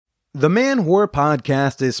The Man Whore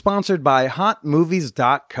Podcast is sponsored by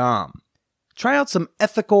HotMovies.com. Try out some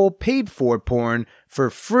ethical, paid-for porn for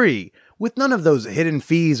free with none of those hidden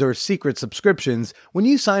fees or secret subscriptions when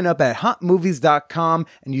you sign up at HotMovies.com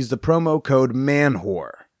and use the promo code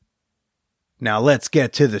MANWHORE. Now let's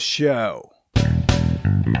get to the show.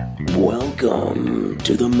 Welcome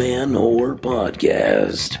to the Man Whore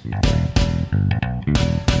Podcast.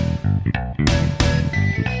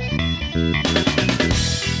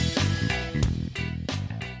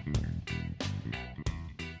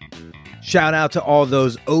 Shout out to all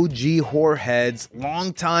those OG whoreheads,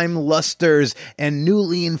 longtime lusters, and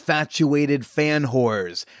newly infatuated fan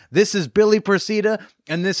whores. This is Billy Persida,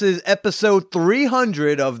 and this is episode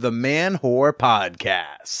 300 of the Man Whore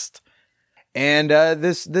Podcast. And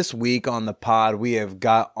this week on the pod, we have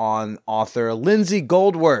got on author Lindsay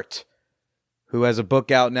Goldwert, who has a book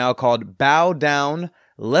out now called Bow Down,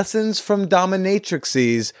 Lessons from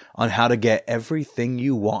Dominatrixes on How to Get Everything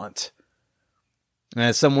You Want. And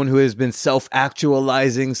as someone who has been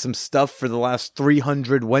self-actualizing some stuff for the last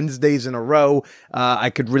 300 Wednesdays in a row, I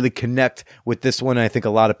could really connect with this one. I think a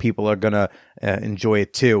lot of people are going to enjoy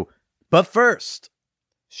it too. But first,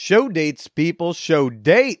 show dates, people, show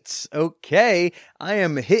dates. Okay, I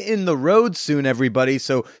am hitting the road soon, everybody,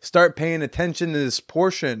 so start paying attention to this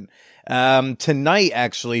portion. Tonight,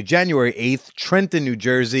 actually, January 8th, Trenton, New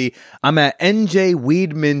Jersey, I'm at NJ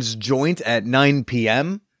Weedman's Joint at 9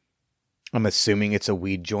 p.m., I'm assuming it's a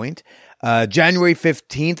weed joint. January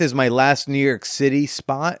 15th is my last New York City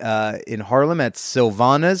spot in Harlem at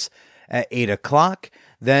Sylvana's at 8 o'clock.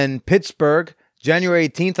 Then Pittsburgh, January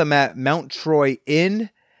 18th, I'm at Mount Troy Inn.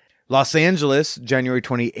 Los Angeles, January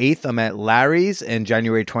 28th, I'm at Larry's. And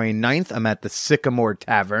January 29th, I'm at the Sycamore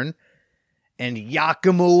Tavern. And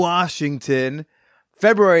Yakima, Washington,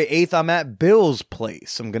 February 8th, I'm at Bill's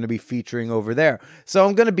Place. I'm going to be featuring over there. So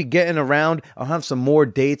I'm going to be getting around. I'll have some more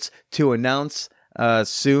dates to announce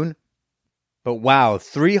soon. But wow,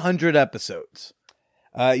 300 episodes.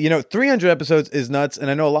 300 episodes is nuts. And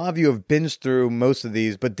I know a lot of you have binged through most of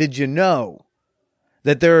these. But did you know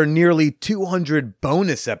that there are nearly 200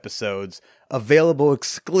 bonus episodes available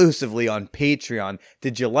exclusively on Patreon?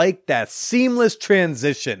 Did you like that seamless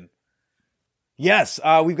transition? Yes,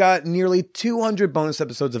 we've got nearly 200 bonus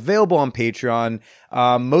episodes available on Patreon.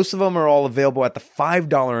 Most of them are all available at the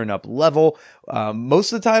 $5 and up level.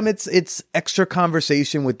 Most of the time, it's extra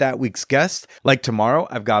conversation with that week's guest. Like tomorrow,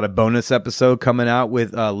 I've got a bonus episode coming out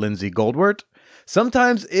with Lindsay Goldwert.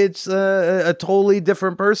 Sometimes it's a totally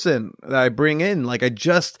different person that I bring in. Like I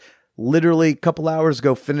just literally a couple hours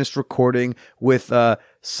ago finished recording with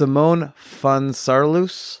Simone van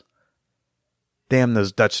Sarloos. Damn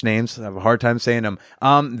those Dutch names. I have a hard time saying them.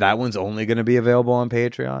 That one's only going to be available on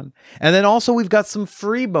Patreon. And then also we've got some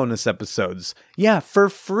free bonus episodes. Yeah, for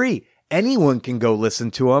free. Anyone can go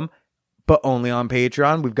listen to them, but only on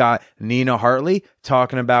Patreon. We've got Nina Hartley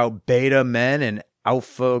talking about beta men and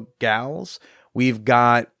alpha gals. We've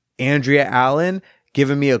got Andrea Allen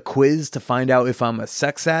giving me a quiz to find out if I'm a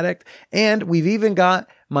sex addict. And we've even got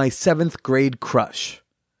my 7th grade crush.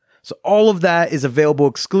 So all of that is available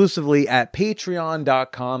exclusively at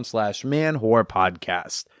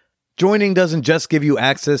patreon.com/manwhorepodcast. Joining doesn't just give you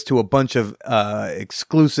access to a bunch of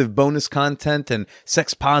exclusive bonus content and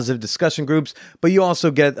sex-positive discussion groups, but you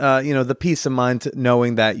also get the peace of mind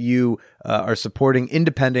knowing that you are supporting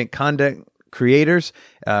independent content creators,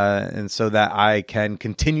 and so that I can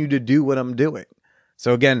continue to do what I'm doing.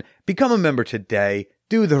 So again, become a member today.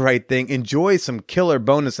 Do the right thing. Enjoy some killer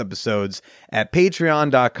bonus episodes at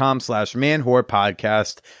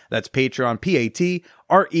patreon.com/manwhorepodcast. That's Patreon,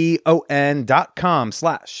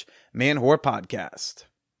 patreon.com/manwhorepodcast.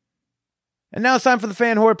 And now it's time for the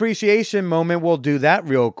fan whore appreciation moment. We'll do that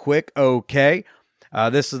real quick. Okay.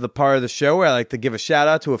 This is the part of the show where I like to give a shout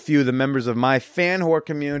out to a few of the members of my fan whore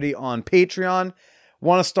community on Patreon.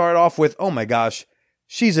 Want to start off with, oh my gosh,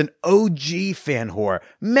 she's an OG fan whore,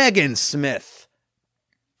 Megan Smith.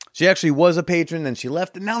 She actually was a patron, then she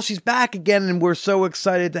left, and now she's back again, and we're so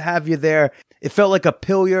excited to have you there. It felt like a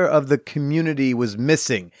pillar of the community was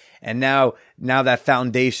missing, and now that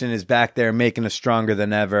foundation is back there, making us stronger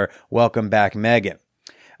than ever. Welcome back, Megan.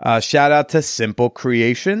 Shout out to Simple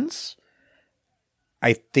Creations.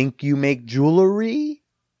 I think you make jewelry,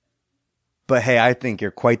 but hey, I think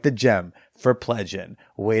you're quite the gem for pledging.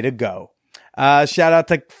 Way to go. Shout out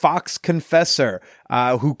to Fox Confessor,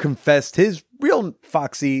 who confessed his real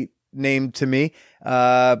Foxy name to me.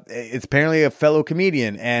 It's apparently a fellow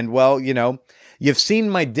comedian. And well, you've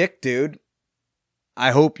seen my dick, dude.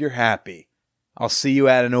 I hope you're happy. I'll see you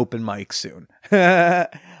at an open mic soon.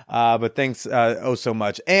 But thanks oh so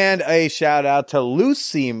much. And a shout out to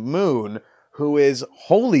Lucy Moon, who is,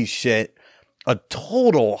 holy shit, a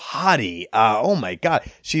total hottie. Oh my God.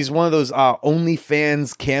 She's one of those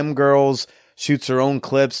OnlyFans cam girls, shoots her own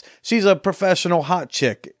clips. She's a professional hot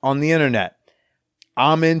chick on the internet.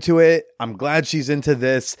 I'm into it. I'm glad she's into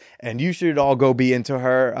this, and you should all go be into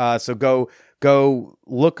her. So go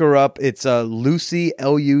look her up. It's Lucy,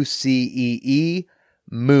 Lucee,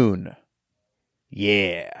 Moon.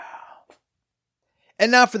 Yeah.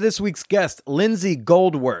 And now for this week's guest, Lindsay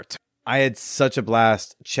Goldwert. I had such a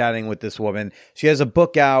blast chatting with this woman. She has a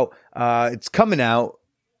book out. It's coming out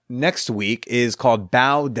next week. Is called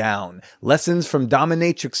Bow Down: Lessons from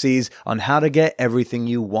Dominatrixes on How to Get Everything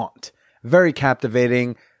You Want. Very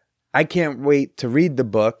captivating. I can't wait to read the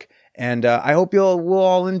book, and I hope we'll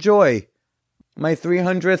all enjoy my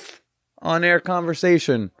 300th on-air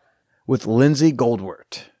conversation with Lindsay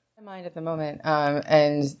Goldwert. Mind at the moment,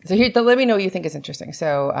 and so here, let me know what you think is interesting.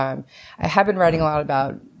 So I have been writing a lot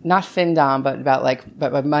about not FinDom, but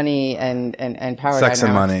about money and power. Sex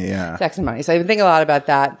and dynamics. money, yeah. Sex and money. So I've been thinking a lot about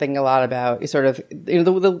that. Thinking a lot about sort of, you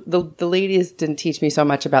know, the ladies didn't teach me so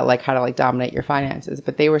much about like how to like dominate your finances,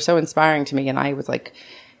 but they were so inspiring to me, and I was like,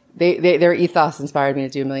 their ethos inspired me to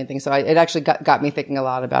do a million things. So it actually got me thinking a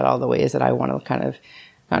lot about all the ways that I want to kind of,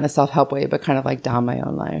 not in a self-help way, but kind of like dom my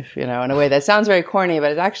own life, you know, in a way that sounds very corny,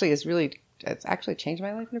 but it's actually changed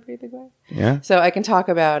my life in a pretty big way. Yeah. So I can talk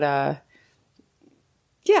about, I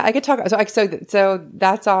could talk, so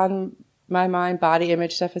that's on my mind. Body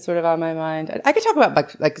image stuff is sort of on my mind. I could talk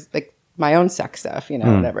about like my own sex stuff, you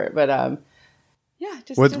know, whatever, but,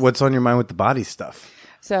 What's on your mind with the body stuff?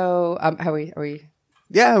 So, are we?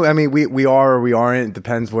 Yeah, I mean, we are or we aren't. It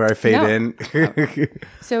depends where I fade in.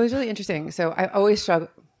 So it was really interesting. So I always struggle.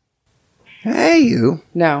 Hey, you.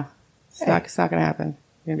 No, it's not going to happen.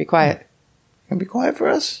 You're going to be quiet. You gonna be quiet for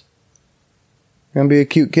us? You gonna be a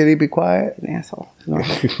cute kitty? Be quiet. An asshole. No,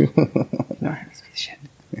 shit.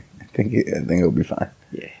 I think it'll be fine.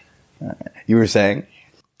 Yeah. You were saying?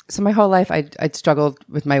 So my whole life, I'd struggled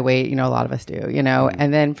with my weight. You know, a lot of us do. You know,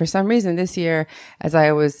 and then for some reason this year, as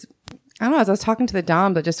I was talking to the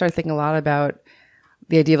dom, but just started thinking a lot about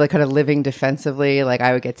the idea of like kind of living defensively. Like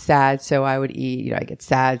I would get sad, so I would eat. You know, I get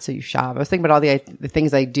sad, so you shop. I was thinking about all the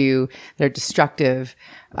things I do that are destructive,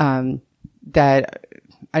 that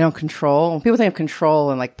I don't control. When people think of control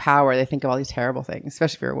and like power, they think of all these terrible things,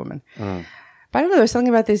 especially if you're a woman. But I don't know, there's something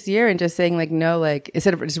about this year and just saying like, no, like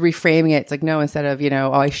instead of just reframing it, it's like, no, instead of, you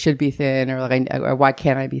know, oh, I should be thin, or like, or why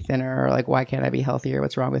can't I be thinner, or like, why can't I be healthier?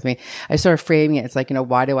 What's wrong with me? I started framing it. It's like, you know,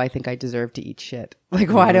 why do I think I deserve to eat shit? Like,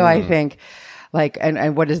 why do I think like,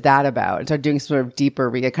 and what is that about? And started doing sort of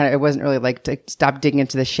deeper, it wasn't really like to stop digging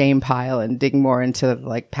into the shame pile and digging more into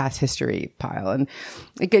like past history pile. And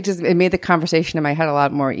it made the conversation in my head a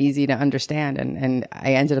lot more easy to understand. And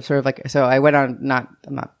I ended up sort of like, so I went on,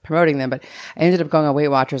 I'm not promoting them, but I ended up going on Weight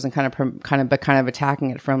Watchers and kind of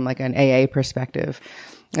attacking it from like an AA perspective.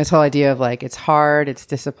 This whole idea of like, it's hard, it's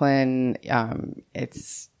discipline,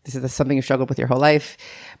 this is something you've struggled with your whole life.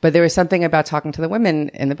 But there was something about talking to the women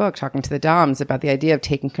in the book, talking to the doms about the idea of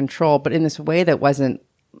taking control, but in this way that wasn't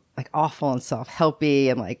like awful and self-helpy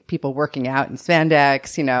and like people working out in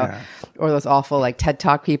spandex, you know, or those awful like TED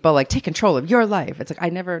Talk people, like take control of your life. It's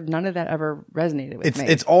like none of that ever resonated with me.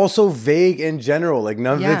 It's also vague in general. Like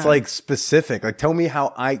none of it's like specific. Like tell me how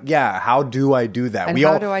do I do that? And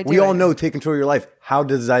we all know take control of your life. How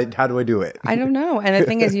do I do it? I don't know. And the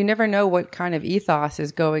thing is, you never know what kind of ethos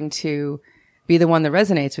is going to be the one that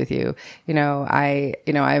resonates with you. You know, I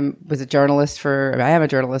was a journalist I am a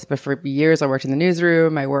journalist, but for years I worked in the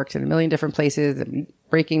newsroom. I worked in a million different places,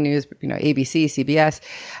 breaking news, you know, ABC, CBS.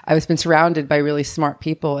 I've been surrounded by really smart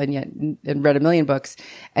people and read a million books.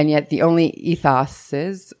 And yet the only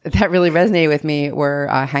ethoses that really resonated with me were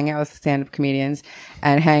hang out with stand-up comedians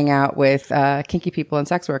and hang out with kinky people and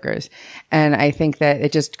sex workers. And I think that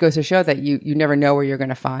it just goes to show that you never know where you're going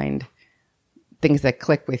to find things that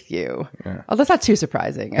click with you. Yeah. Oh, that's not too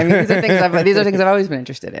surprising. I mean, these are things I've always been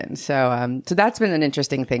interested in. So, so that's been an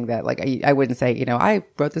interesting thing that like, I wouldn't say, you know, I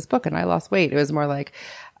wrote this book and I lost weight. It was more like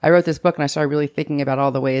I wrote this book and I started really thinking about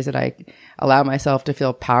all the ways that I allow myself to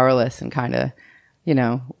feel powerless and kind of, you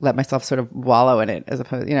know, let myself sort of wallow in it as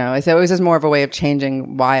opposed, you know, so it was just more of a way of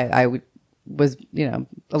changing why I was, you know,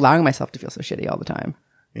 allowing myself to feel so shitty all the time.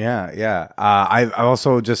 Yeah. I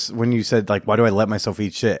also just, when you said like, why do I let myself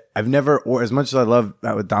eat shit? I've never, or as much as I love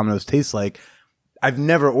that what Domino's tastes like, I've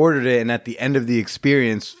never ordered it and at the end of the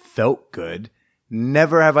experience felt good.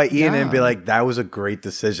 Never have I eaten it and be like, that was a great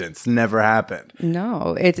decision. It's never happened.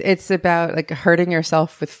 No, it's about like hurting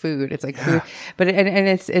yourself with food. It's like food, but and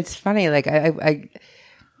it's funny. Like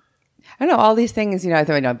I don't know, all these things, I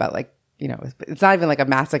thought I know about like, it's not even like a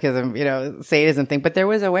masochism, sadism thing, but there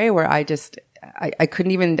was a way where I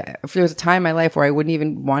couldn't even, if there was a time in my life where I wouldn't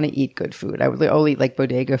even want to eat good food. I would only eat like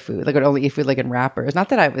bodega food. Like I would only eat food like in wrappers. Not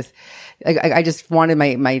that I was, I just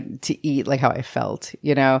wanted to eat like how I felt,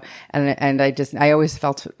 and I always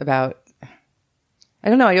felt about, I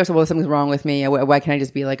don't know. I also, well, something's wrong with me. Why can't I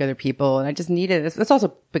just be like other people? And I just needed it. It's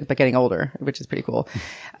also by getting older, which is pretty cool.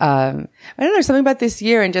 I don't know, something about this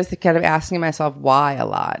year and just kind of asking myself why a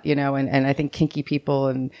lot, and I think kinky people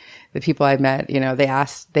and the people I've met,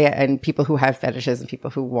 and people who have fetishes and people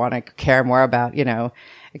who want to care more about,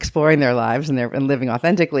 exploring their lives and living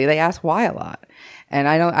authentically, they ask why a lot. And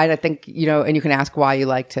I think, and you can ask why you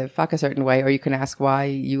like to fuck a certain way, or you can ask why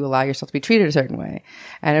you allow yourself to be treated a certain way.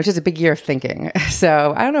 And it was just a big year of thinking.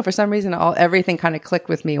 So I don't know, for some reason, everything kind of clicked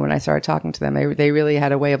with me when I started talking to them. They really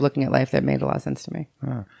had a way of looking at life that made a lot of sense to me.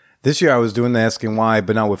 This year I was doing the asking why,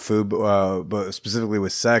 but not with food, but specifically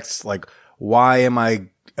with sex. Like, why am I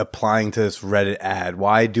applying to this Reddit ad?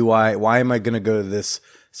 Why am I going to go to this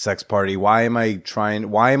sex party? Why am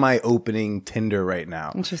I opening Tinder right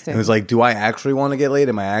now? Interesting. And it was like, do I actually want to get laid?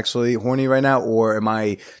 Am I actually horny right now? Or am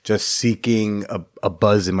I just seeking a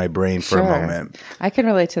buzz in my brain for a moment? I can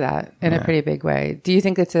relate to that in a pretty big way. Do you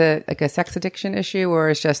think it's a sex addiction issue, or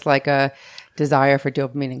it's just like a desire for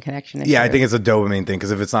dopamine and connection issue? Yeah, I think it's a dopamine thing,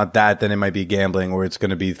 because if it's not that, then it might be gambling, or it's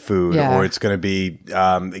going to be food, or it's going to be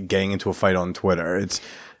getting into a fight on Twitter.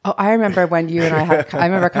 Oh, I remember when you and I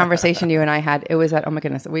remember a conversation you and I had. It was at, oh my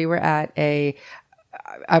goodness, we were at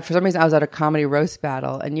for some reason I was at a comedy roast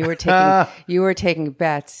battle, and you were taking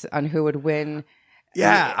bets on who would win.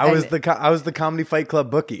 Yeah, I was the Comedy Fight Club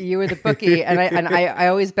bookie. You were the bookie, and I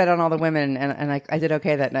always bet on all the women, and I did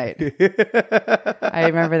okay that night. I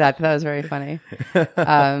remember that. That was very funny.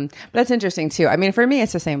 But that's interesting too. I mean, for me,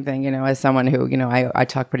 it's the same thing. As someone who I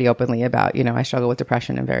talk pretty openly about. I struggle with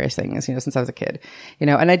depression and various things. Since I was a kid.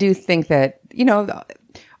 And I do think that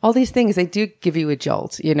all these things, they do give you a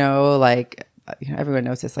jolt. Like. Everyone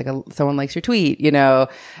knows this. Like someone likes your tweet. You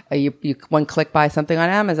one click buy something on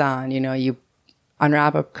Amazon. You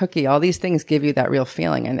unwrap a cookie. All these things give you that real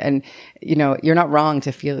feeling, and you're not wrong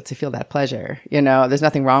to feel that pleasure. There's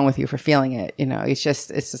nothing wrong with you for feeling it. It's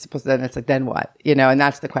just supposed to, then it's like, then what? And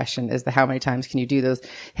that's the question: is how many times can you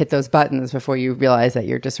hit those buttons before you realize that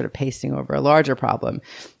you're just sort of pasting over a larger problem?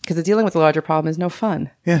 Because dealing with a larger problem is no fun.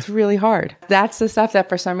 Yeah. It's really hard. That's the stuff that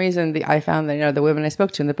for some reason I found that, the women I spoke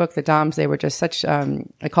to in the book, the doms, they were just such, I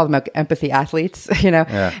call them empathy athletes,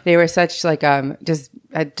 They were such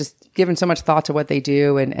had just given so much thought to what they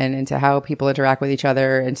do and into how people interact with each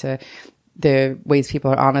other, and to the ways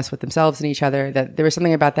people are honest with themselves and each other, that there was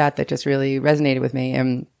something about that just really resonated with me.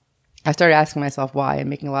 And I started asking myself why, and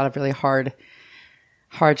making a lot of really hard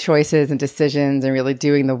choices and decisions, and really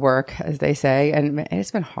doing the work, as they say. And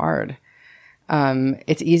it's been hard.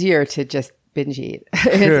 It's easier to just binge eat.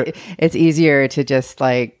 It's easier to just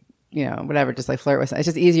whatever, just like flirt with. It's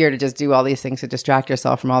just easier to just do all these things to distract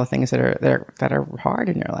yourself from all the things that are hard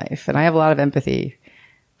in your life. And I have a lot of empathy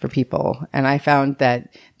for people. And I found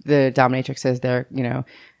that the dominatrixes,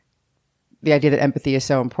 the idea that empathy is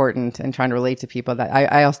so important and trying to relate to people,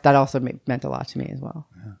 that that also meant a lot to me as well.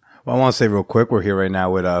 Yeah. Well, I want to say real quick, we're here right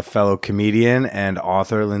now with a fellow comedian and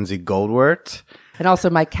author, Lindsay Goldwert. And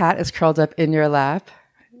also, my cat is curled up in your lap.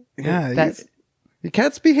 Yeah, your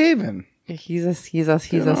cat's behaving. He's a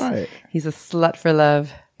slut for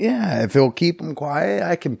love. Yeah, if he'll keep him quiet,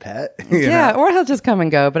 I can pet. Yeah, or he'll just come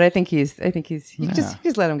and go. But I think you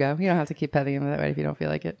just let him go. You don't have to keep petting him that way if you don't feel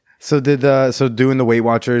like it. So doing the Weight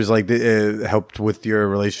Watchers helped with your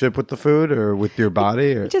relationship with the food or with your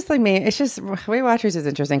body? Or? Just like me, it's just Weight Watchers is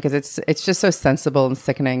interesting because it's just so sensible and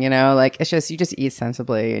sickening, Like it's just, you just eat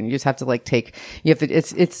sensibly, and you just have to you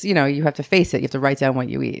have to face it. You have to write down what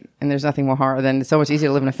you eat, and there's nothing more hard than, it's so much easier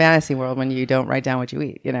to live in a fantasy world when you don't write down what you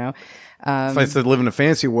eat, It's like to live in a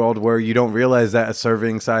fantasy world where you don't realize that a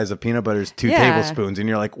serving size of peanut butter is 2 tablespoons, and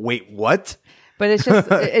you're like, wait, what? But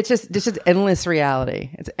it's just endless reality.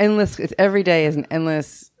 It's endless. It's every day is an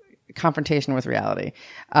endless confrontation with reality,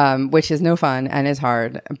 which is no fun and is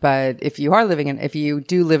hard. But if you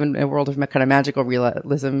do live in a world of kind of magical realism,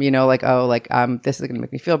 this is going to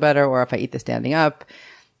make me feel better, or if I eat this standing up,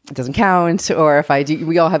 it doesn't count, or if I do,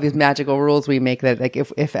 we all have these magical rules we make that, like,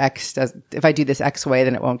 if I do this X way,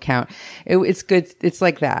 then it won't count. It's good. It's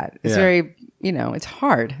like that. It's very, it's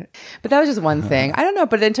hard. But that was just one thing. I don't know.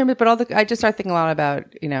 But in terms of, I just started thinking a lot about,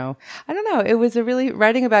 I don't know. It was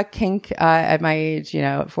writing about kink, at my age,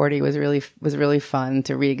 at 40 was really fun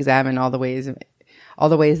to re-examine all the ways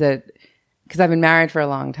that, because I've been married for a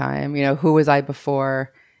long time, who was I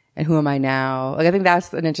before? and who am I now? Like, I think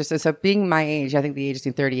that's an interesting, so being my age, I think the age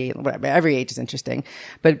between 38, whatever, every age is interesting,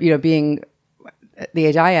 but being the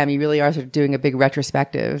age I am, you really are sort of doing a big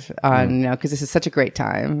retrospective on, because this is such a great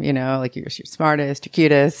time, like you're smartest, you're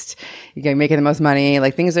cutest, you're making the most money,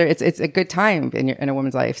 like things are, it's a good time in a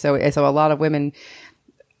woman's life. So a lot of women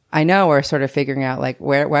I know are sort of figuring out like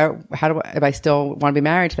if I still want to be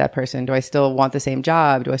married to that person? Do I still want the same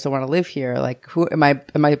job? Do I still want to live here? Like, who am I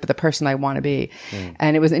the person I want to be?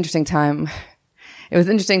 And it was an interesting time. It was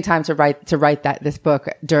an interesting time to write this book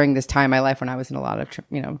during this time in my life when I was in a lot of,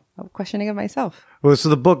 questioning of myself. Well, so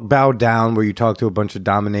the book Bow Down, where you talk to a bunch of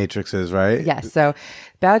dominatrixes, right? Yes. So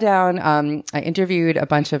Bow Down, I interviewed a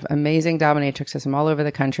bunch of amazing dominatrixes from all over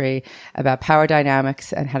the country about power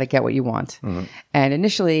dynamics and how to get what you want. And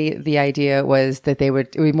initially the idea was that it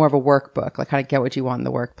would be more of a workbook, like how to get what you want in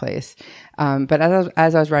the workplace. But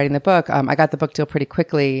as I was writing the book, I got the book deal pretty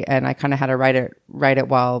quickly, and I kind of had to write it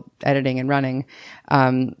while editing and running.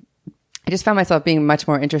 I just found myself being much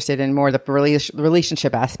more interested in more the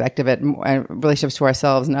relationship aspect of it, and relationships to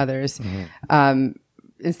ourselves and others,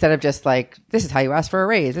 instead of just like, this is how you ask for a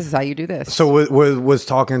raise, this is how you do this. So was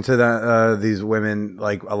talking to these women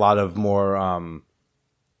like a lot of more I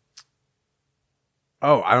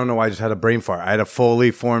don't know why I just had a brain fart. I had a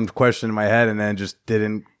fully formed question in my head and then it just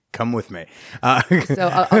didn't come with me.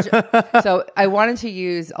 So I wanted to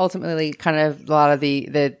use ultimately kind of a lot of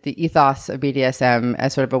the ethos of BDSM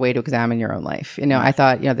as sort of a way to examine your own life. I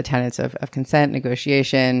thought, the tenets of consent,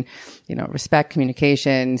 negotiation, respect,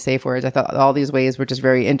 communication, safe words. I thought all these ways were just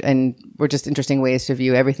were just interesting ways to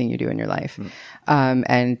view everything you do in your life,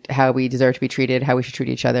 and how we deserve to be treated, how we should treat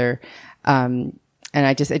each other. And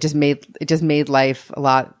it just made life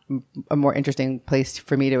a more interesting place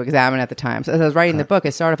for me to examine at the time. So as I was writing the book,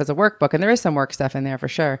 it started off as a workbook, and there is some work stuff in there for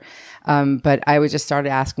sure. But I was just started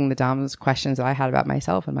asking the doms questions that I had about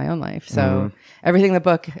myself and my own life. So everything in the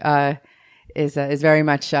book is very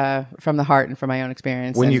much from the heart and from my own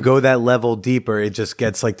experience. When you go that level deeper, it just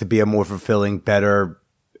gets like to be a more fulfilling, better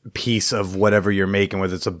piece of whatever you're making,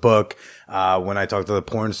 whether it's a book, when I talk to the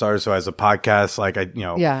porn stars, so as a podcast, like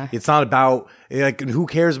it's not about like, who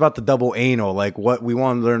cares about the double anal, like what we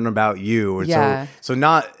want to learn about you. So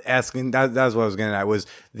not asking that's what I was getting at, was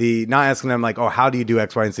not asking them like, oh, how do you do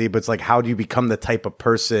X, Y, and Z, but it's like, how do you become the type of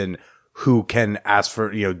person who can ask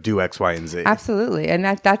for, do X, Y, and Z. Absolutely. And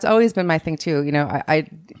that's always been my thing too.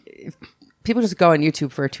 People just go on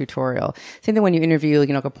YouTube for a tutorial. Same thing when you interview, like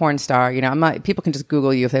a porn star. People can just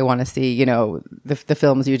Google you if they want to see, the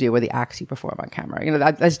films you do or the acts you perform on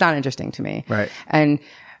camera. That's not interesting to me. Right. And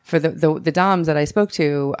for the doms that I spoke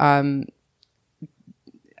to, I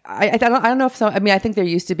don't know if so. I mean, I think they're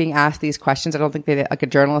used to being asked these questions. I don't think like a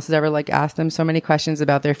journalist has ever like asked them so many questions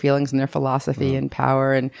about their feelings and their philosophy and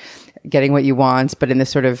power and getting what you want. But in this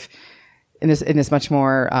sort of in this much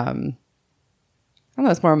more I don't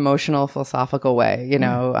know, it's more emotional, philosophical way,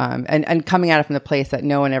 and coming at it from the place that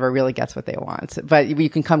no one ever really gets what they want, but you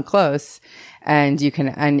can come close, and you can,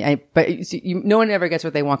 no one ever gets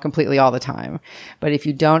what they want completely all the time. But if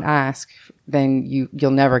you don't ask, then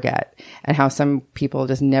you'll never get, and how some people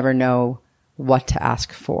just never know what to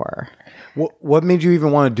ask for. What made you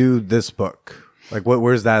even want to do this book? Like,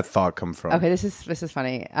 where's that thought come from? Okay, this is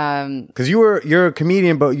funny. Because you're a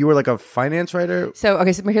comedian, but you were like a finance writer. So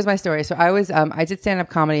here's my story. So I did stand up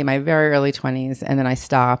comedy in my very early 20s, and then I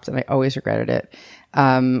stopped, and I always regretted it.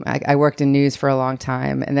 I worked in news for a long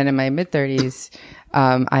time, and then in my mid 30s,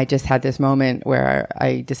 I just had this moment where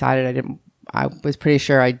I decided I was pretty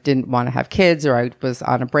sure I didn't want to have kids, or I was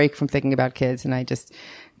on a break from thinking about kids, and I just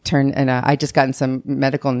I just gotten some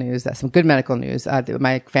medical news, some good medical news.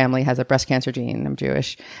 My family has a breast cancer gene. I'm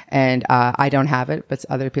Jewish, and I don't have it, but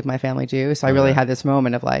other people in my family do. So I really had this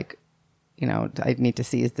moment of like, I need to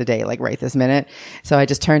seize the day, like right this minute. So I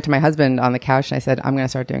just turned to my husband on the couch and I said, I'm going to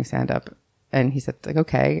start doing stand up. And he said, like,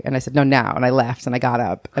 okay. And I said, no, now. And I left and I got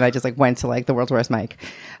up and I just like went to like the world's worst mic.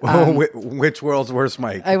 Which world's worst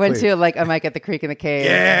mic? I went to like a mic at the Creek in the Cave.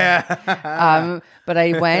 Yeah. But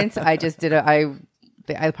I went, I just did I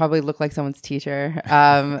probably look like someone's teacher.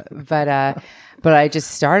 But I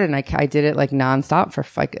just started and I did it like nonstop for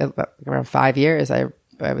like around 5 years. I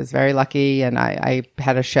was very lucky, and I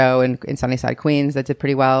had a show in Sunnyside, Queens that did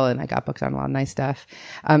pretty well, and I got booked on a lot of nice stuff.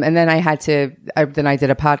 And then I did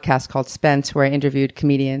a podcast called Spent, where I interviewed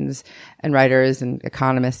comedians and writers and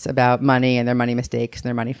economists about money and their money mistakes and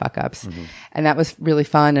their money fuck ups. And that was really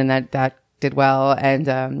fun, and that did well. And,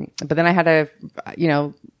 but then I had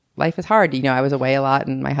life is hard. You know, I was away a lot,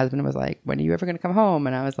 and my husband was like, when are you ever going to come home?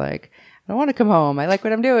 And I was like, I don't want to come home. I like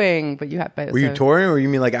what I'm doing. But were you touring, or you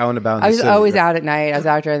mean like out and about in I was the city? always out at night. I was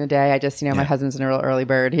out during the day. I just, my husband's an early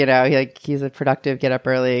bird, he's a productive, get up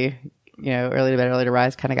early, early to bed, early to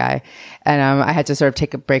rise kind of guy. And I had to sort of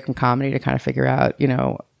take a break from comedy to kind of figure out,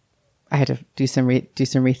 I had to do some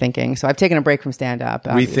rethinking. So I've taken a break from stand up.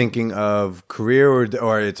 Rethinking of career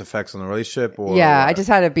or its effects on the relationship? Or yeah, I just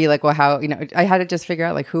had to be like, well, how, I had to just figure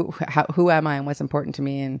out like who am I and what's important to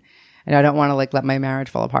me. And I don't want to like let my marriage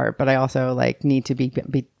fall apart, but I also like need to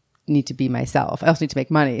be myself. I also need to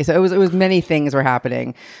make money. So it was many things were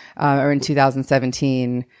happening, or in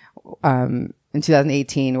 2017, in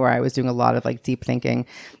 2018, where I was doing a lot of like deep thinking.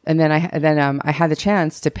 And then I had the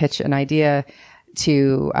chance to pitch an idea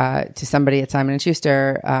to somebody at Simon &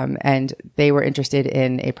 Schuster, and they were interested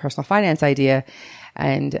in a personal finance idea.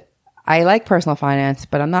 And I like personal finance,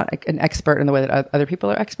 but I'm not an expert in the way that other people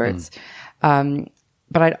are experts.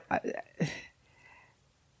 But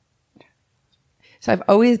so I've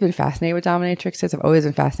always been fascinated with dominatrixes. I've always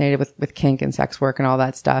been fascinated with kink and sex work and all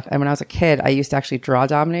that stuff. And when I was a kid, I used to actually draw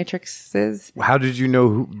dominatrixes. How did you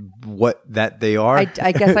know what they are?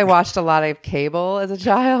 I guess I watched a lot of cable as a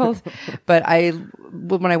child, but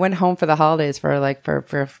when I went home for the holidays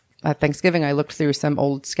for Thanksgiving, I looked through some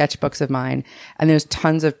old sketchbooks of mine, and there's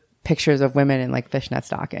tons of pictures of women in like fishnet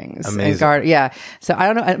stockings. Amazing. Yeah. So I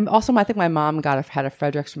don't know. And also, I think my mom had a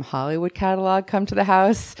Fredericks from Hollywood catalog come to the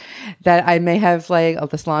house that I may have like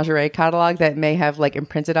this lingerie catalog that may have like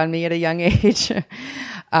imprinted on me at a young age.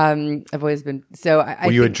 I've always been, so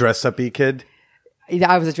Were you a dress up kid?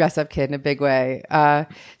 I was a dress up kid in a big way.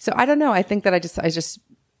 So I don't know. I think that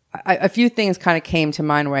a few things kind of came to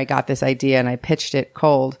mind where I got this idea, and I pitched it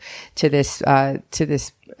cold to this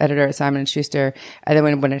editor at Simon & Schuster. And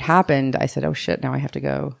then when it happened, I said, oh shit, now I have to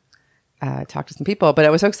go talk to some people. But I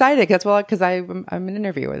was so excited because I'm an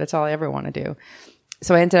interviewer. That's all I ever want to do.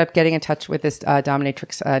 So I ended up getting in touch with this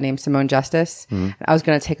dominatrix named Simone Justice. Mm-hmm. I was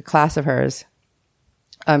going to take a class of hers.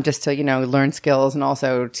 Just to, learn skills and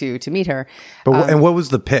also to meet her. But and what was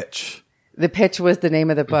the pitch? The pitch was the name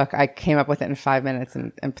of the book. I came up with it in 5 minutes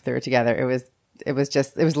and threw it together. It was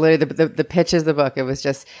literally the pitch is the book. It was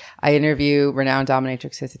just, I interview renowned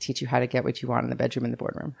dominatrixes to teach you how to get what you want in the bedroom and the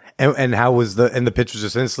boardroom. And how was the pitch was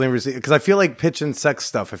just instantly received? Because I feel like pitch and sex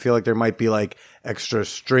stuff, I feel like there might be like extra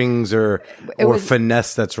strings or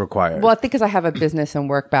finesse that's required. Well, I think because I have a business and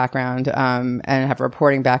work background, and have a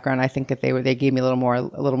reporting background, I think that they gave me a little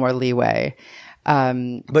more leeway.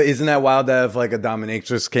 But isn't that wild that if like a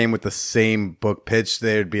dominatrix came with the same book pitch,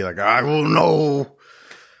 they'd be like, I will know.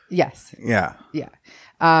 Yes. Yeah. Yeah.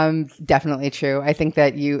 Definitely true. I think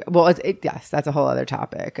that yes, that's a whole other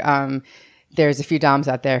topic. There's a few doms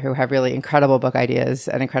out there who have really incredible book ideas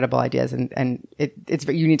and incredible ideas. And it's,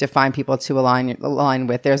 you need to find people to align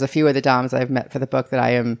with. There's a few of the doms I've met for the book that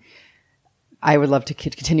I would love to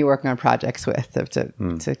continue working on projects with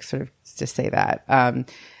to sort of just say that.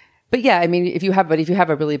 But yeah, I mean, if you have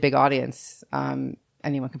a really big audience,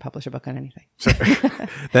 anyone can publish a book on anything. Sure.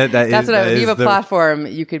 If you have a platform,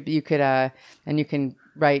 you could, and you can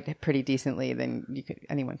write pretty decently, then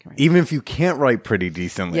anyone can write. Even if you can't write pretty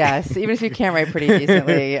decently. Yes. Even if you can't write pretty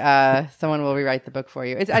decently, someone will rewrite the book for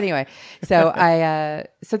you. Anyway. So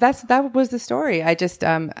so that was the story. I just,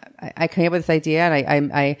 I came up with this idea,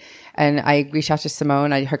 and I reached out to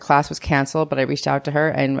Simone. Her class was canceled, but I reached out to her,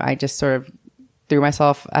 and I just sort of threw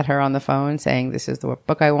myself at her on the phone saying, this is the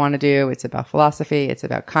book I want to do. It's about philosophy. It's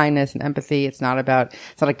about kindness and empathy. It's not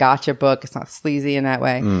a gotcha book. It's not sleazy in that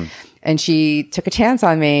way. Mm. And she took a chance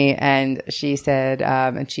on me, and she said,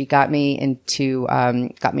 and she got me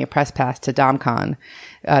a press pass to DomCon,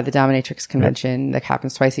 the Dominatrix convention that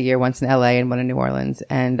happens twice a year, once in LA and one in New Orleans.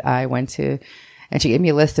 And I went to, and she gave me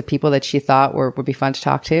a list of people that she thought would be fun to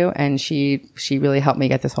talk to. And she really helped me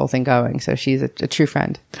get this whole thing going. So she's a true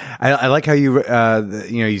friend. I like how you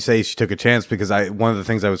say she took a chance, because one of the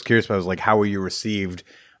things I was curious about was like, how were you received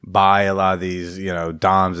by a lot of these,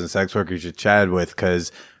 doms and sex workers you chatted with?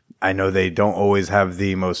 Because I know they don't always have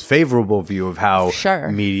the most favorable view of how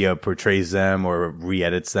media portrays them or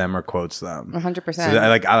re-edits them or quotes them. 100%.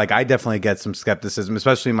 So I definitely get some skepticism,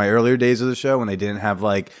 especially in my earlier days of the show when they didn't have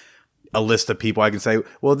like a list of people I can say,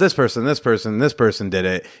 well, this person did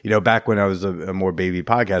it. Back when I was a more baby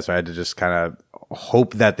podcaster, I had to just kind of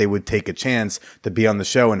hope that they would take a chance to be on the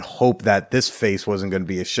show and hope that this face wasn't going to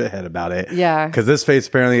be a shithead about it. Yeah. Because this face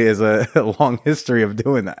apparently is a long history of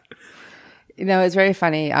doing that. It's very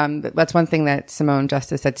funny. That's one thing that Simone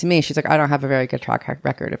Justice said to me. She's like, I don't have a very good track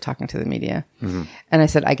record of talking to the media. Mm-hmm. And I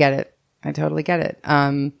said, I get it. I totally get it.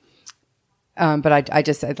 But I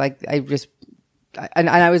just and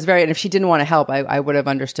I was very, and if she didn't want to help, I would have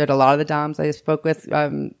understood. A lot of the doms I spoke with,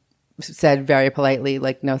 said very politely,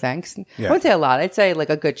 like, no thanks. I wouldn't say a lot. I'd say like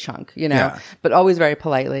a good chunk, but always very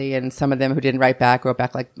politely. And some of them who didn't write back wrote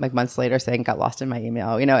back like months later saying, got lost in my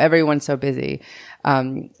email. Everyone's so busy.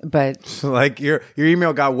 But so like your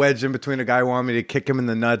email got wedged in between a guy who wanted me to kick him in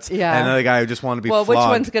the nuts and another guy who just wanted to be flogged. Which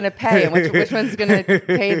one's going to pay and which one's going to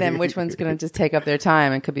pay them? Which one's going to just take up their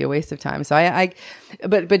time and could be a waste of time. So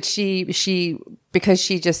but she, because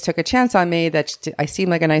she just took a chance on me that I seemed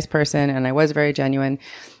like a nice person and I was very genuine.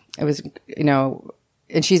 It was,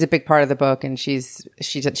 and she's a big part of the book, and she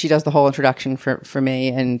does the whole introduction for me,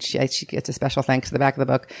 and she gets a special thanks to the back of the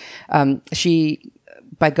book. She,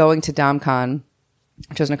 by going to DomCon,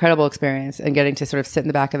 which was an incredible experience, and getting to sort of sit in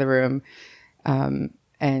the back of the room,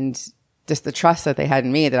 and just the trust that they had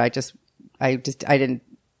in me that I didn't,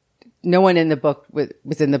 no one in the book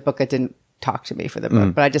was in the book that didn't talk to me for the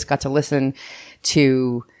book, but I just got to listen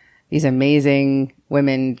to these amazing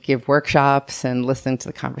women give workshops and listen to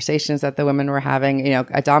the conversations that the women were having.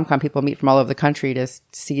 At DomCon, people meet from all over the country to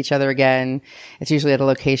see each other again. It's usually at a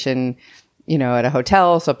location, at a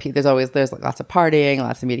hotel. So there's lots of partying,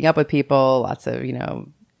 lots of meeting up with people, lots of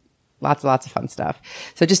of fun stuff.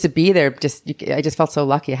 So just to be there, I just felt so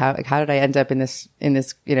lucky. How did I end up in this,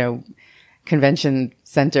 convention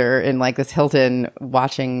center in like this Hilton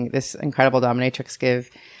watching this incredible dominatrix give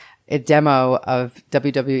a demo of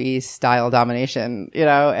WWE style domination,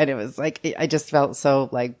 and it was like, I just felt so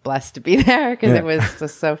like blessed to be there because it was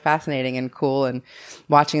just so fascinating and cool, and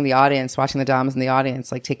watching the doms in the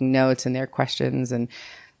audience, like taking notes and their questions and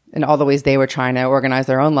all the ways they were trying to organize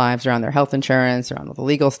their own lives around their health insurance, around the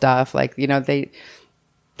legal stuff. Like,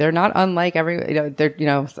 they're not unlike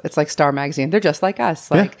it's like Star Magazine. They're just like us.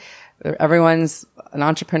 Like everyone's an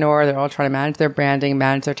entrepreneur. They're all trying to manage their branding,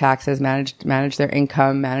 manage their taxes, manage their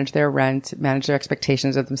income, manage their rent, manage their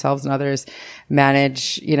expectations of themselves and others,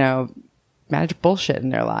 manage bullshit in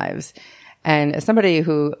their lives. And as somebody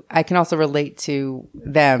who I can also relate to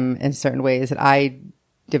them in certain ways, that I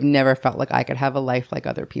have never felt like I could have a life like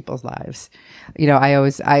other people's lives. They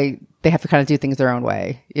have to kind of do things their own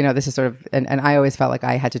way. This is sort of, and I always felt like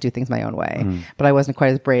I had to do things my own way, but I wasn't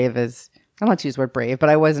quite as brave as, I don't like to use the word brave, but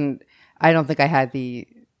I don't think I had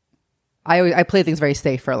I played things very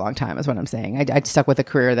safe for a long time is what I'm saying. I stuck with a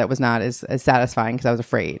career that was not as satisfying because I was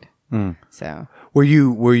afraid. So were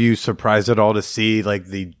you surprised at all to see like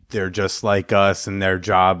they're just like us and their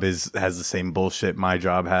job has the same bullshit my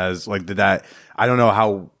job has? Like, I don't know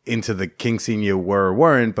how into the kink scene you were or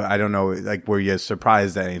weren't, but I don't know, like, were you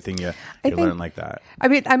surprised at anything you learned like that? I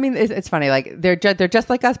mean, it's funny. Like they're just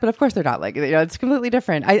like us, but of course they're not. Like, it's completely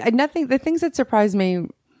different. Nothing. The things that surprised me,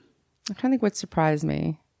 I'm trying to think what surprised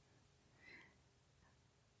me.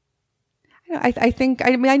 I think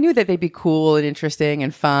I knew that they'd be cool and interesting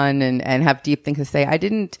and fun and have deep things to say. I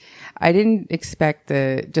didn't expect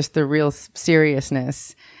the real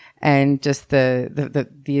seriousness and just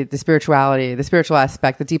the spirituality, the spiritual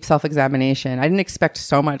aspect, the deep self-examination. I didn't expect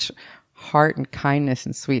so much heart and kindness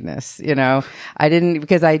and sweetness. I didn't,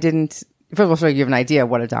 because I didn't. First of all, so you have an idea of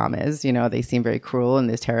what a dom is. They seem very cruel and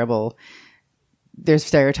there's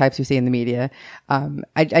stereotypes you see in the media.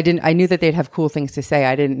 I knew that they'd have cool things to say.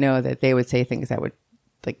 I didn't know that they would say things that would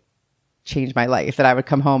like change my life, that I would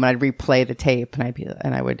come home and I'd replay the tape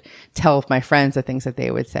and I would tell my friends the things that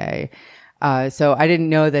they would say. So I didn't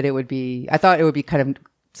know that I thought it would be kind of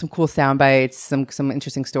some cool sound bites, some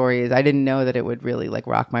interesting stories. I didn't know that it would really like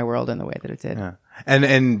rock my world in the way that it did. Yeah.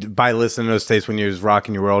 And by listening to those tapes when you was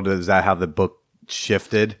rocking your world, is that how the book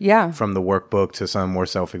shifted from the workbook to some more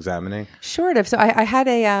self-examining? Sort of. So I had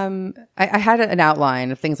I had an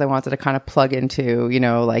outline of things I wanted to kind of plug into,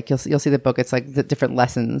 like you'll see the book. It's like the different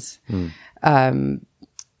lessons. But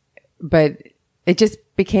it just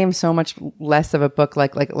became so much less of a book,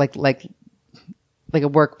 like a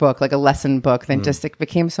workbook, like a lesson book than just, it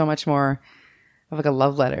became so much more of like a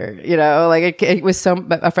love letter, like it was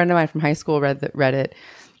a friend of mine from high school read it,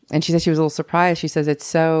 and she said she was a little surprised. She says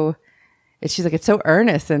she's like, it's so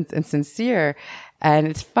earnest and sincere. And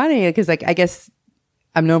it's funny because like, I guess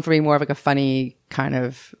I'm known for being more of like a funny kind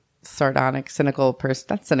of sardonic, cynical person.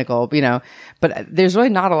 Not cynical, but there's really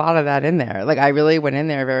not a lot of that in there. Like I really went in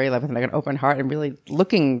there very with like an open heart and really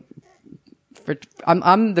looking for,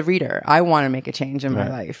 I'm the reader. I want to make a change in my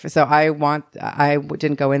life. So I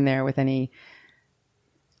didn't go in there with any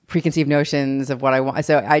preconceived notions of what I want.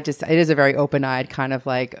 So it is a very open-eyed kind of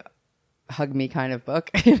like, hug me kind of book.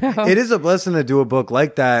 You know, It is a blessing to do a book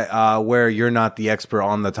like that where you're not the expert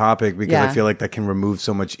on the topic, because I Yeah. feel like that can remove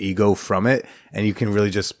so much ego from it, and you can really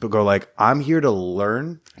just go like, I'm here to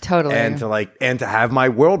learn, Totally. and to have my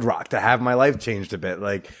world rocked, to have my life changed a bit.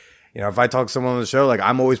 Like, you know, if I talk to someone on the show, like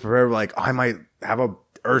I'm always prepared, like I might have a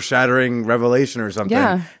earth-shattering revelation or something.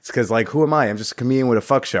 Yeah. It's because, like, who am I? I'm just a comedian with a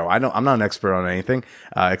fuck show. I'm not an expert on anything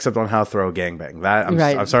except on how to throw a gangbang. That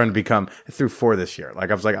Right. I'm starting to become. I threw 4 this year.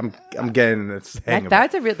 Like I was like, I'm getting this hang of it.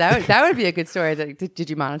 that's a real that would be a good story. Did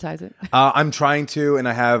you monetize it? I'm trying to, and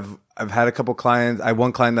I've had a couple clients. I had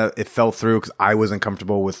one client that it fell through because I wasn't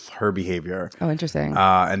comfortable with her behavior. Oh, interesting.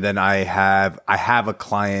 And then I have a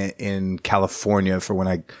client in California for when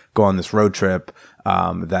I go on this road trip.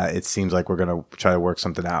 That it seems like we're gonna try to work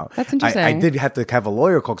something out. That's interesting. I did have to have a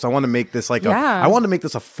lawyer call because I want to make this like Yeah. I want to make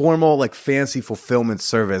this a formal, like, fancy fulfillment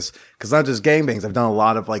service, because not just gangbangs. I've done a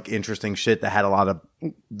lot of like interesting shit that had a lot of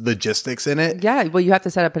logistics in it. Yeah, well, you have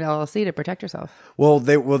to set up an LLC to protect yourself. Well,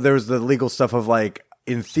 there's the legal stuff of, like,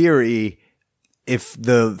 in theory, if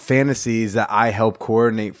the fantasies that I help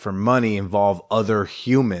coordinate for money involve other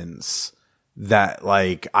humans, that,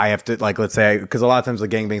 like, I have to, like, let's say, because a lot of times the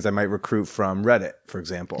gangbangs I might recruit from Reddit, for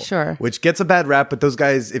example. Sure. Which gets a bad rap, but those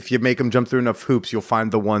guys, if you make them jump through enough hoops, you'll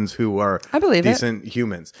find the ones who are I believe it. decent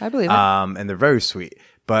humans. I believe it. And they're very sweet.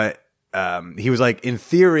 But he was like, in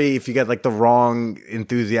theory, if you get, like, the wrong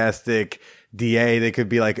enthusiastic DA, they could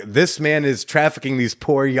be like, this man is trafficking these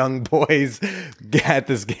poor young boys at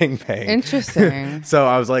this gangbang. Interesting. So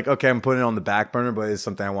I was like, okay, I'm putting it on the back burner, but it's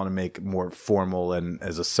something I want to make more formal and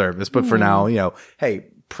as a service. But for now, you know, hey,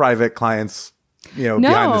 private clients, you know, No.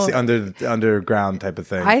 behind the underground type of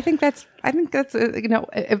thing. I think that's you know,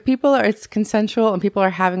 if people are, it's consensual and people are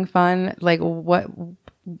having fun, like, what,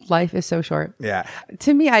 life is so short. Yeah.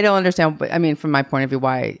 To me, I don't understand, but I mean, from my point of view,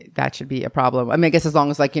 why that should be a problem. I mean, I guess as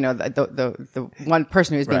long as, like, you know, the one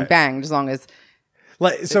person who's being Right. banged, as long as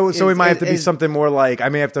Like, so it might have to be something more like, I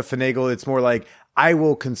may have to finagle. It's more like, I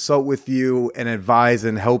will consult with you and advise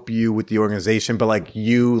and help you with the organization, but, like,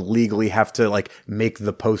 you legally have to, like, make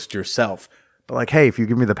the post yourself. But, like, hey, if you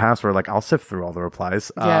give me the password, like, I'll sift through all the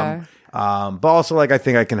replies. Yeah. But also, like, I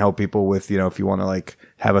think I can help people with, you know, if you want to, like,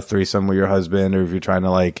 have a threesome with your husband, or if you're trying to,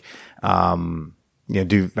 like, you know,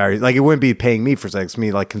 do various, like, it wouldn't be paying me for sex,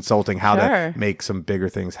 me, like, consulting how Sure. to make some bigger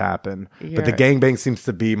things happen. But the You're- gangbang seems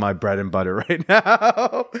to be my bread and butter right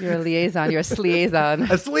now. you're a liaison, you're a liaison.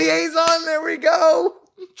 A liaison, there we go.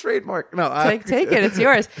 Trademark. No, Take it. It's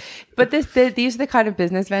yours. But these are the kind of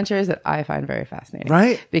business ventures that I find very fascinating.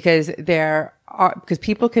 Right. Because because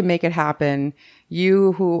people can make it happen.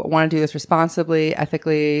 You who want to do this responsibly,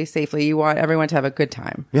 ethically, safely, you want everyone to have a good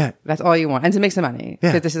time. Yeah. That's all you want. And to make some money. Yeah.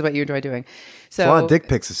 Because this is what you enjoy doing. So a lot of dick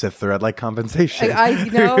pics to sift through. I'd like compensation. I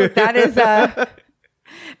know that is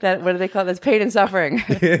that, what do they call this? Pain and suffering.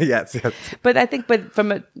 yes. But I think,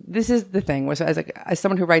 this is the thing, which as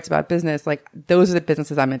someone who writes about business, like, those are the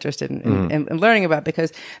businesses I'm interested in learning about,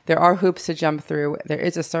 because there are hoops to jump through. There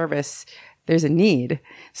is a service. There's a need.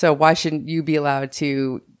 So why shouldn't you be allowed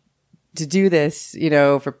to do this, you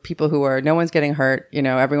know, for people who are, no one's getting hurt, you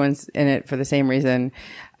know, everyone's in it for the same reason.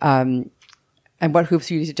 And what hoops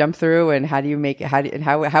you need to jump through, and how do you make it?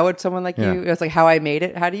 How would someone like you? It's like how I made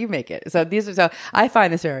it. How do you make it? So I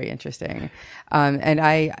find this very interesting. And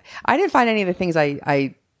I didn't find any of the things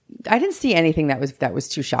I didn't see anything that was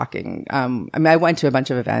too shocking. I mean, I went to a bunch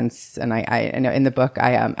of events, and I know in the book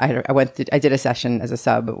I did a session as a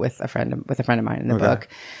sub with a friend of mine in the book.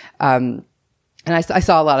 And I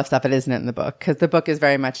saw a lot of stuff that isn't in the book, because the book is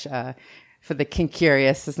very much for the kink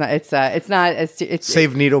curious. It's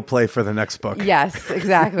Save needle play for the next book. Yes,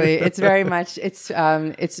 exactly. It's very much,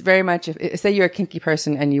 say you're a kinky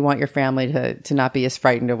person and you want your family to not be as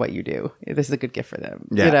frightened of what you do. This is a good gift for them.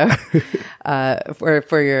 Yeah. You know,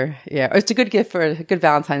 it's a good gift a good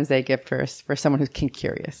Valentine's Day gift for someone who's kink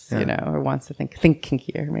curious, you know, or wants to think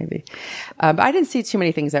kinkier maybe. But I didn't see too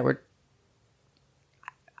many things that were,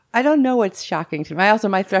 I don't know what's shocking to me.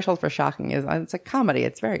 My threshold for shocking is, it's a comedy.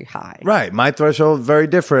 It's very high. Right. My threshold is very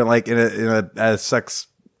different. Like in a sex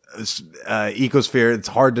ecosphere, it's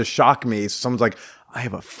hard to shock me. Someone's like, I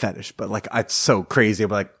have a fetish, but, like, it's so crazy.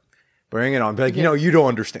 I'm like, bring it on. Be like, you know, you don't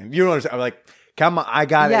understand. You don't understand. I'm like, come on, I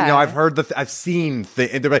got it. You know, I've heard I've seen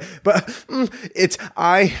things, but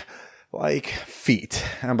I like feet.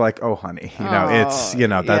 I'm like, oh, honey, you know, it's, you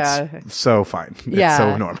know, that's so fine. It's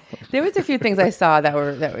so normal. There was a few things I saw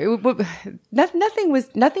nothing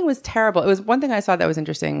was terrible. It was one thing I saw that was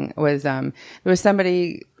interesting was, there was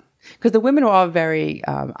somebody, because the women were all very,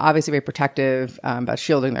 obviously very protective, about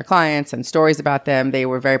shielding their clients and stories about them. They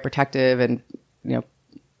were very protective and, you know,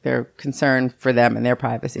 their concern for them and their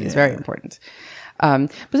privacy is very important.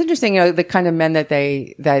 But it's interesting, you know, the kind of men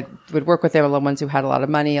that would work with them, the ones who had a lot of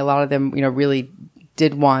money, a lot of them, you know, really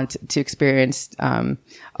did want to experience a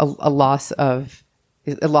loss of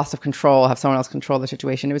control, have someone else control the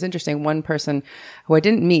situation. It was interesting. One person who I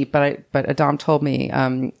didn't meet, but Adam told me,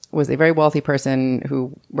 was a very wealthy person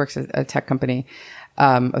who works at a tech company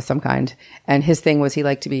of some kind, and his thing was he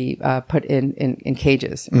liked to be put in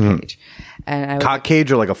cages, cage. And I was Cock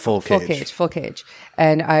cage or like a full cage? Full cage.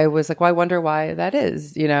 And I was like, well, I wonder why that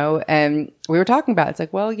is, you know? And we were talking about it. It's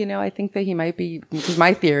like, well, you know, I think that he might be, because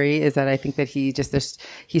my theory is that I think that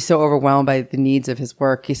he's so overwhelmed by the needs of his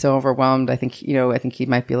work. He's so overwhelmed. I think he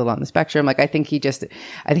might be a little on the spectrum. Like, I think he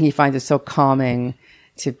finds it so calming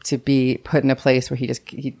to be put in a place where he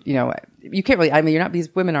you know, you can't really, I mean,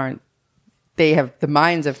 these women aren't, they have the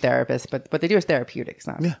minds of therapists, but what they do is therapeutics,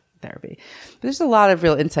 not therapy. But there's a lot of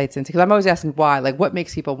real insights into, because I'm always asking why, like what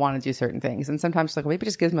makes people want to do certain things. And sometimes it's like, well, maybe it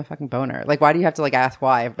just gives them a fucking boner. Like, why do you have to like ask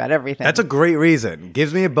why about everything? That's a great reason.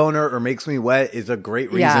 Gives me a boner or makes me wet is a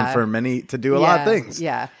great reason for many to do a lot of things.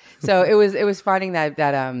 Yeah. So it was finding that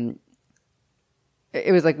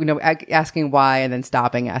it was like, you know, asking why and then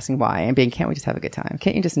stopping, asking why and being, can't we just have a good time?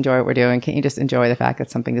 Can't you just enjoy what we're doing? Can't you just enjoy the fact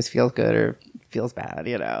that something just feels good or feels bad,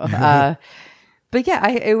 you know? But yeah,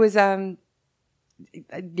 I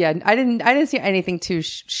didn't see anything too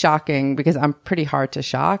shocking because I'm pretty hard to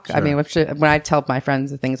shock. Sure. I mean, when I tell my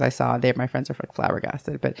friends the things I saw, my friends are like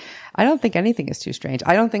flabbergasted, but I don't think anything is too strange.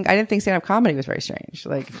 I didn't think stand-up comedy was very strange.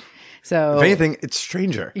 Like, so if anything, it's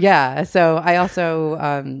stranger. Yeah. So I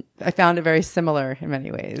also, I found it very similar in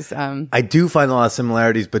many ways. I do find a lot of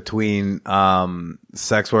similarities between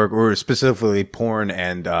sex work, or specifically porn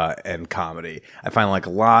and comedy. I find like a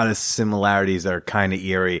lot of similarities that are kind of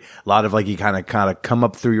eerie. A lot of like you kind of come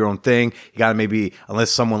up through your own thing. You got to maybe, unless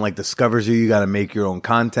someone like discovers you got to make your own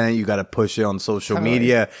content. You got to push it on social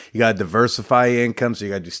media. You got to diversify your income. So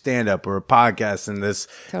you got to do stand up or a podcast and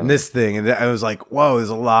this thing. And I was like, whoa,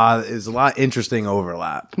 there's a lot interesting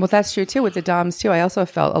overlap. Well, that's true too with the DOMs too. I also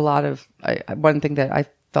felt a lot of one thing that I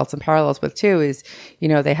felt some parallels with too is, you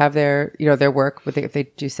know, they have their work with if they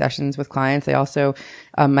do sessions with clients, they also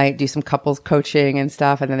might do some couples coaching and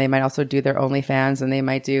stuff, and then they might also do their OnlyFans, and they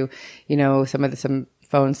might do, you know, some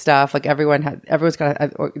phone stuff. Like everyone's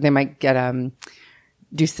got they might get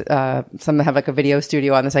do some have like a video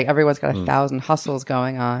studio on this. Like everyone's got 1,000 hustles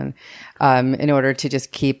going on in order to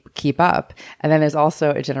just keep up. And then there's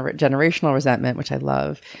also a generational resentment, which I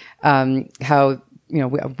love. How, you know,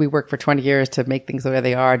 we work for 20 years to make things the way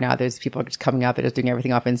they are. Now there's people just coming out, they're just doing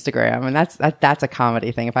everything off Instagram. And that's a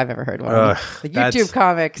comedy thing if I've ever heard one. The YouTube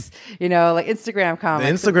comics, you know, like Instagram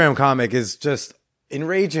comics. The Instagram comic is just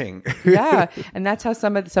enraging. Yeah. And that's how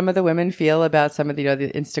some of the women feel about some of the, you know, the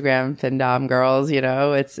Instagram findom girls, you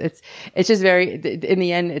know, it's just very, in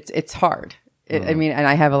the end, it's hard. I mean, and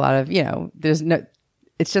I have a lot of, you know,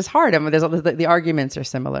 it's just hard. I mean, the arguments are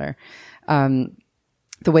similar.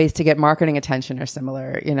 The ways to get marketing attention are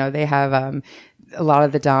similar. You know, they have a lot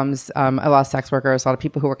of the DOMs, a lot of sex workers, a lot of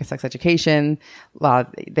people who work in sex education.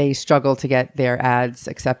 They struggle to get their ads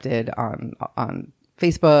accepted on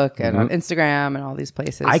Facebook and on Instagram and all these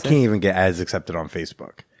places. I can't even get ads accepted on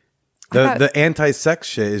Facebook. The anti-sex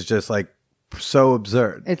shit is just like so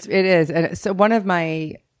absurd. It is. And so one of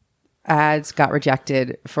my ads got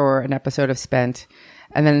rejected for an episode of Spent.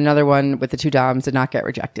 And then another one with the two DOMs did not get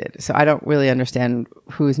rejected. So I don't really understand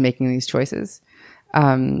who's making these choices.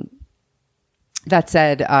 That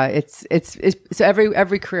said, so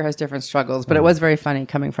every career has different struggles, but it was very funny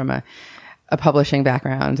coming from a publishing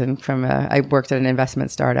background and I worked at an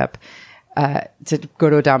investment startup, to go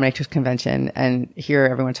to a dominatrix convention and hear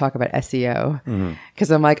everyone talk about SEO.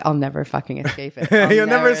 Cause I'm like, I'll never fucking escape it. You'll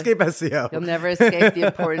never escape SEO. You'll never escape the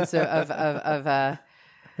importance of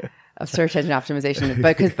search engine optimization,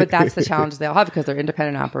 but that's the challenge they all have because they're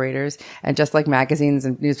independent operators, and just like magazines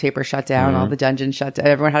and newspapers shut down, all the dungeons shut down.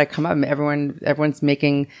 Everyone had to come up. And everyone's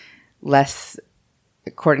making less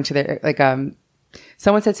according to their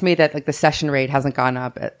Someone said to me that like the session rate hasn't gone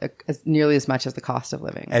up as nearly as much as the cost of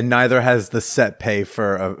living, and neither has the set pay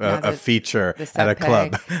for a feature at a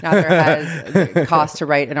club. Neither has the cost to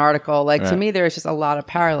write an article. Like to me, there's just a lot of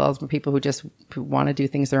parallels with people who want to do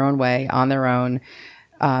things their own way on their own.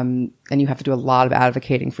 And you have to do a lot of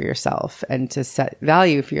advocating for yourself and to set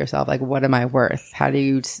value for yourself. Like, what am I worth? How do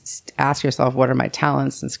you ask yourself, what are my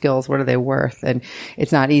talents and skills? What are they worth? And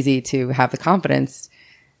it's not easy to have the confidence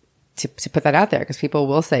to put that out there because people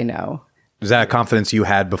will say no. Is that a confidence you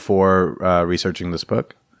had before researching this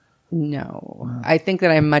book? No. I think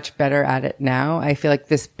that I'm much better at it now. I feel like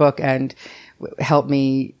this book helped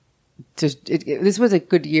me this was a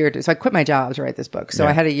good year. So I quit my job to write this book. So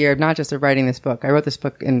I had a year, not just of writing this book. I wrote this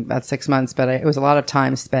book in about 6 months, but it was a lot of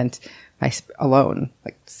time spent alone,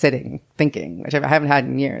 like sitting, thinking, which I haven't had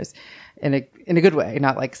in years, in a good way,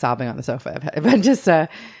 not like sobbing on the sofa, but just, I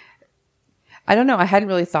don't know. I hadn't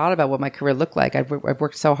really thought about what my career looked like. I've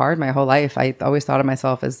worked so hard my whole life. I always thought of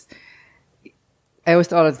myself as, I always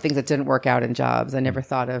thought of the things that didn't work out in jobs. I never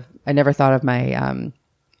thought of my,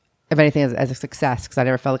 of anything as a success, because I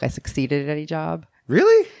never felt like I succeeded at any job.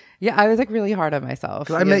 Really? Yeah, I was like really hard on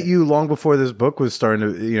myself. I met you long before this book was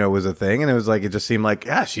starting to, was a thing. And it was like, it just seemed like,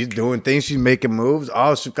 yeah, she's doing things. She's making moves.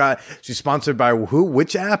 Oh, she's sponsored by who?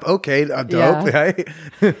 Which app? Okay. Dope. Yeah. Right?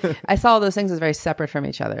 I saw all those things as very separate from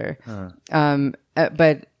each other.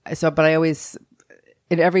 But I always,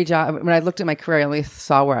 in every job, when I looked at my career, I only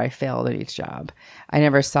saw where I failed at each job. I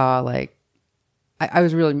never saw like, I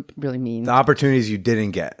was really, really mean. The opportunities you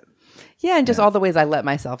didn't get. Yeah, and just all the ways I let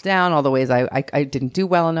myself down, all the ways I didn't do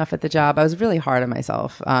well enough at the job. I was really hard on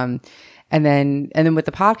myself. And then with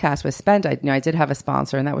the podcast with Spent, I did have a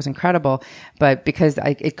sponsor, and that was incredible. But because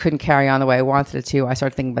it couldn't carry on the way I wanted it to, I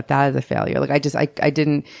started thinking about that as a failure. Like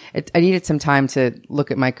I needed some time to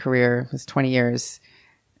look at my career, it was 20 years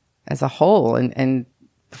as a whole, and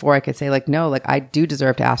before I could say like, no, like I do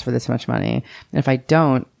deserve to ask for this much money, and if I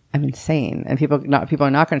don't, I'm insane, and people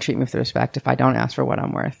are not going to treat me with respect if I don't ask for what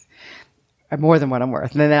I'm worth. More than what I'm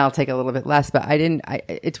worth, and then I'll take a little bit less. But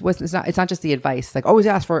it's not just the advice like always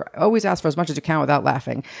ask for as much as you can without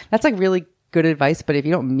laughing. That's like really good advice, but if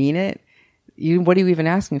you don't mean it, what are you even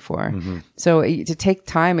asking for? Mm-hmm. So to take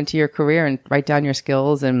time into your career and write down your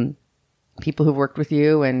skills and people who've worked with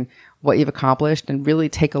you and what you've accomplished, and really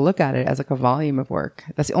take a look at it as like a volume of work.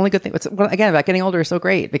 That's the only good thing. Again, about getting older is so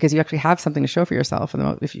great because you actually have something to show for yourself,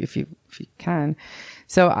 if you can.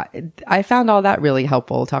 So I found all that really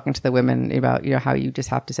helpful, talking to the women about, how you just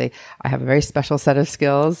have to say, I have a very special set of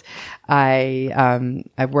skills.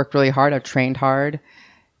 I've worked really hard. I've trained hard.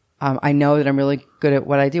 I know that I'm really good at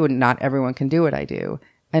what I do, and not everyone can do what I do.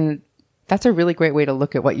 And that's a really great way to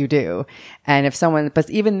look at what you do. And but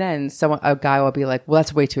even then, a guy will be like, well,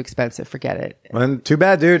 that's way too expensive. Forget it. Well, too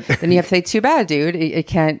bad, dude. Then you have to say, too bad, dude. It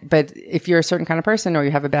can't, but if you're a certain kind of person or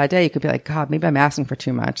you have a bad day, you could be like, God, maybe I'm asking for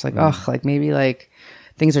too much. Like, maybe like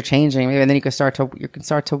things are changing. And then you can start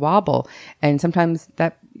to wobble. And sometimes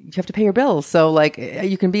that you have to pay your bills. So like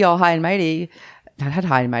you can be all high and mighty, not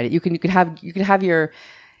high and mighty. You can have your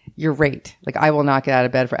rate. Like, I will not get out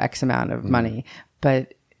of bed for X amount of money,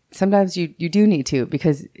 but sometimes you do need to,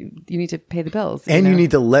 because you need to pay the bills. And you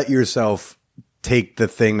need to let yourself take the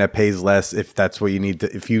thing that pays less if that's what you need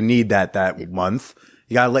to, if you need that month.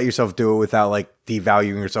 You got to let yourself do it without like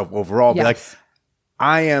devaluing yourself overall. Yes. Be like,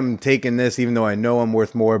 I am taking this even though I know I'm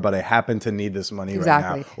worth more, but I happen to need this money right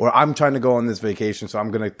now. Or I'm trying to go on this vacation, so I'm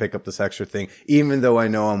going to pick up this extra thing, even though I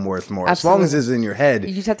know I'm worth more. Absolutely. As long as it's in your head,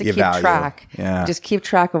 you just have to keep track. Yeah. Just keep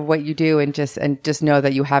track of what you do, and just know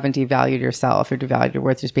that you haven't devalued yourself or devalued your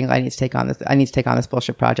worth. Just being like, I need to take on this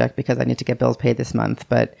bullshit project because I need to get bills paid this month.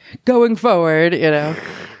 But going forward,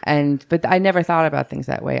 but I never thought about things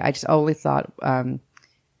that way. I just always thought,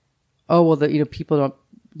 people don't.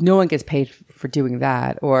 No one gets paid for doing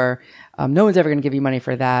that, or no one's ever going to give you money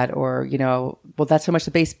for that, or well, that's how much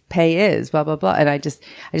the base pay is, blah blah blah. And I just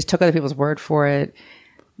took other people's word for it.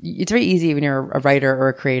 It's very easy when you're a writer or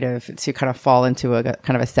a creative to kind of fall into a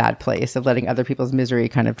kind of a sad place of letting other people's misery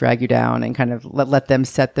kind of drag you down, and kind of let them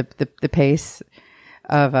set the pace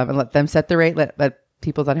of and let them set the rate. Let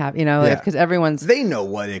people don't have, because they know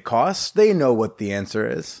what it costs. They know what the answer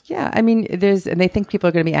is. Yeah. I mean, and they think people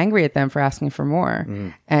are going to be angry at them for asking for more.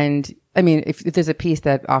 Mm. And I mean, if there's a piece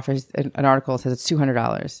that offers an article that says it's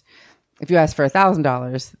 $200, if you ask for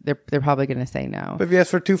 $1,000, they're probably going to say no. But if you ask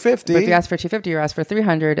for $250, if you ask for $250 or ask for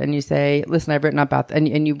 $300, and you say, listen, I've written about,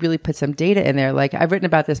 and you really put some data in there. Like, I've written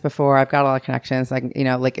about this before. I've got a lot of connections. Like,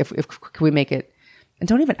 like if can we make it, and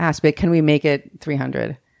don't even ask, but can we make it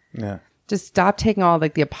 300? Yeah. Just stop taking all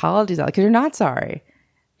like the apologies out, because you're not sorry.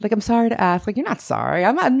 Like, I'm sorry to ask. Like, you're not sorry.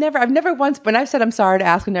 I've never once, when I've said I'm sorry to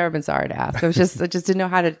ask, I've never been sorry to ask. I just didn't know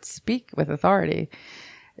how to speak with authority.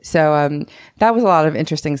 So, that was a lot of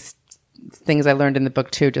interesting things I learned in the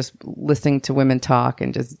book too, just listening to women talk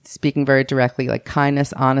and just speaking very directly, like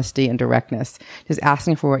kindness, honesty, and directness. Just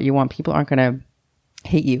asking for what you want. People aren't going to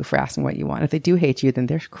hate you for asking what you want. If they do hate you,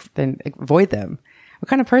 then avoid them. What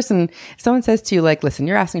kind of person, if someone says to you, like, listen,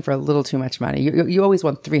 you're asking for a little too much money. You always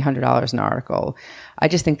want $300 an article. I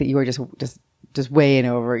just think that you are just way in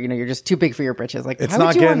over, you're just too big for your britches. Like, it's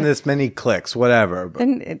not getting this many clicks, whatever. But.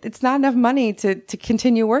 Then it's not enough money to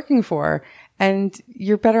continue working for. And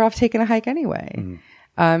you're better off taking a hike anyway.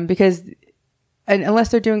 Mm-hmm. Because and unless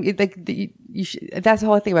they're doing it, like that's the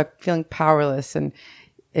whole thing about feeling powerless and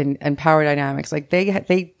power dynamics. Like they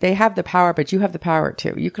have the power, but you have the power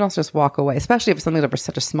too. You can also just walk away, especially if it's something over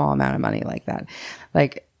such a small amount of money like that.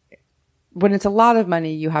 Like when it's a lot of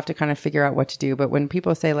money, you have to kind of figure out what to do. But when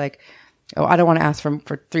people say like, oh, I don't want to ask for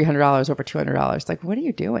 $300 over $200. Like, what are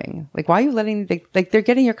you doing? Like, why are you letting, like they're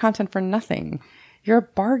getting your content for nothing. You're a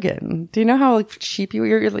bargain. Do you know how like, cheap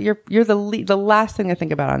you're the last thing to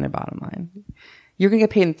think about on their bottom line. You're going to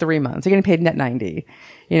get paid in 3 months. You're getting paid net 90,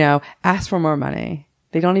 ask for more money.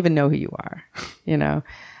 They don't even know who you are,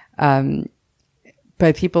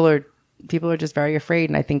 but people are just very afraid.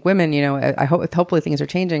 And I think women, hopefully things are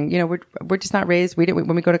changing. We're just not raised.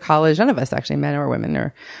 When we go to college, none of us actually, men or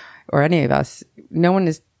women or any of us, no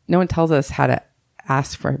one tells us how to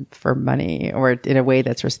ask for money or in a way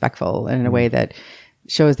that's respectful and in a way that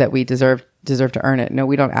shows that we deserve to earn it. No,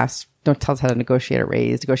 we don't tell us how to negotiate a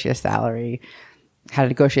raise, negotiate a salary, how to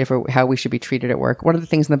negotiate for how we should be treated at work. One of the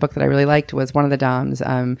things in the book that I really liked was one of the Doms,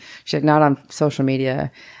 not on social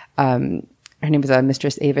media. Her name was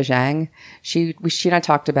Mistress Ava Zhang. She and I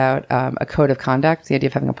talked about a code of conduct, the idea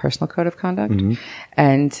of having a personal code of conduct,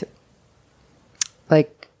 and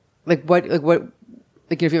like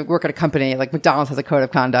if you work at a company like McDonald's has a code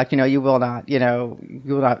of conduct, you will not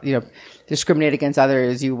discriminate against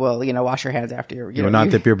others. You will, wash your hands after you will not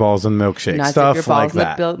dip your balls in milkshake, stuff like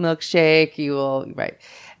that. Milkshake, you will, right.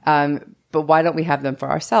 But why don't we have them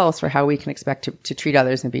for ourselves, for how we can expect to treat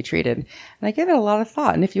others and be treated? And I gave it a lot of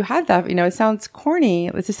thought. And if you had that, it sounds corny.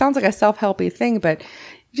 It sounds like a self-helpy thing, but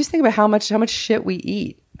you just think about how much shit we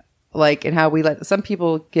eat. Like, and how we let some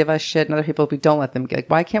people give us shit and other people we don't let them get. Like,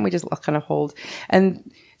 why can't we just kind of hold?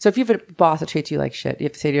 And so if you have a boss that treats you like shit, you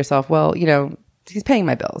have to say to yourself, well, he's paying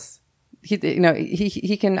my bills.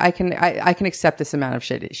 I can accept this amount of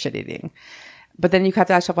shit eating. But then you have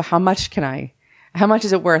to ask yourself, well, how much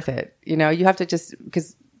is it worth it? You have to just,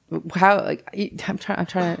 because I'm trying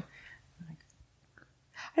to,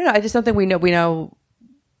 I don't know. I just don't think we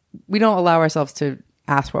don't allow ourselves to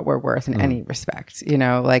ask what we're worth in any respect.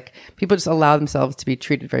 Like people just allow themselves to be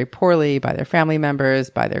treated very poorly by their family members,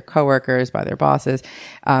 by their coworkers, by their bosses.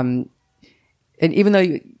 And even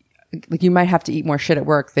though you might have to eat more shit at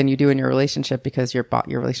work than you do in your relationship because your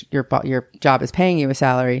job is paying you a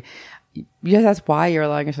salary, that's why you're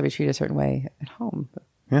allowing yourself to be treated a certain way at home.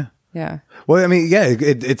 Yeah. Yeah. Well, I mean, yeah,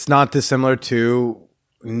 it's not dissimilar to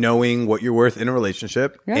knowing what you're worth in a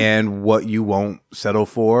relationship and what you won't settle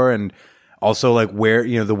for. And also, like, where,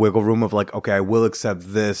 the wiggle room of like, okay, I will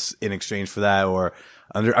accept this in exchange for that, or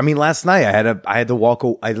last night I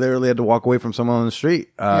literally had to walk away from someone on the street,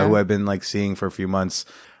 who I've been like seeing for a few months.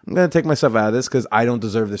 I'm going to take myself out of this because I don't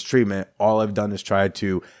deserve this treatment. All I've done is try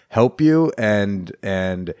to help you and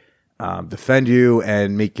defend you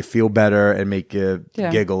and make you feel better and make you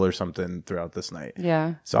giggle or something throughout this night.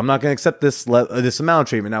 Yeah. So I'm not going to accept this amount of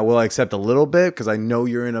treatment. Now, will I accept a little bit because I know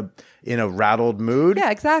you're in a rattled mood? Yeah,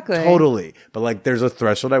 exactly. Totally. But like, there's a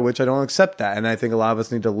threshold at which I don't accept that. And I think a lot of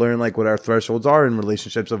us need to learn like what our thresholds are in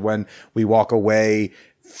relationships, of when we walk away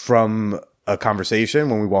from a conversation,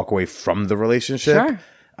 when we walk away from the relationship. Sure.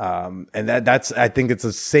 And that's, I think it's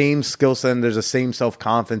the same skill set and there's the same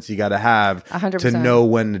self-confidence you got to have 100%. To know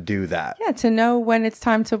when to do that. Yeah. To know when it's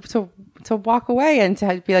time to walk away and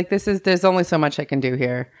to be like, there's only so much I can do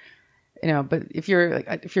here, but if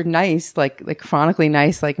you're nice, like chronically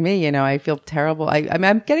nice, like me, I feel terrible.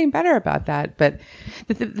 I'm getting better about that. But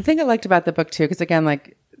the thing I liked about the book too, because again,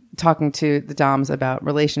 like talking to the Doms about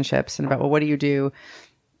relationships and about, well, what do you do?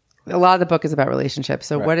 A lot of the book is about relationships.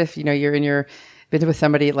 So what if, you're been with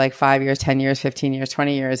somebody like 5 years, 10 years, 15 years,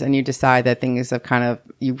 20 years, and you decide that things have kind of,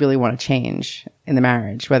 you really want to change in the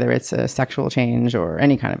marriage, whether it's a sexual change or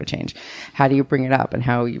any kind of a change. How do you bring it up? And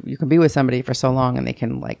how you can be with somebody for so long and they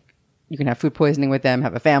can you can have food poisoning with them,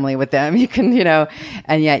 have a family with them, you can,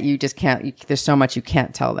 and yet you just can't, there's so much you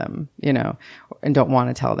can't tell them, and don't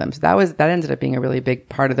want to tell them. So that ended up being a really big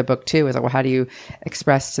part of the book too, is like, well, how do you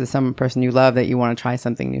express to some person you love that you want to try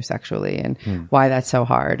something new sexually and why that's so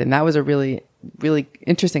hard? And that was a really, really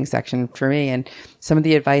interesting section for me. And some of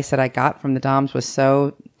the advice that I got from the Doms was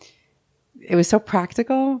so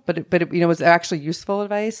practical, but it was actually useful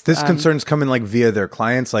advice. This concerns come in like via their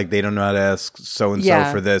clients, like they don't know how to ask so and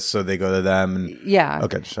so for this, so they go to them. And,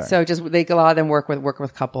 okay, sorry. So just a lot of them work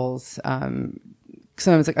with couples.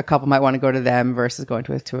 Sometimes like a couple might want to go to them versus going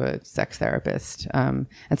to a sex therapist. And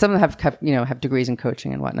some of them have degrees in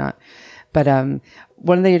coaching and whatnot. But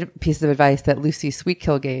one of the pieces of advice that Lucy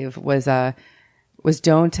Sweetkill gave was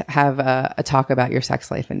don't have a talk about your sex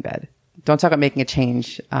life in bed. Don't talk about making a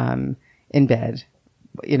change in bed.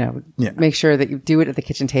 Make sure that you do it at the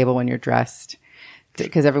kitchen table when you're dressed.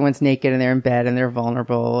 because everyone's naked and they're in bed and they're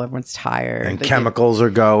vulnerable. Everyone's tired. And chemicals are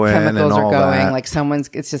going. Chemicals and all are going. That. Like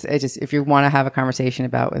it's just if you want to have a conversation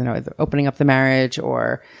about, either opening up the marriage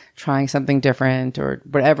or trying something different or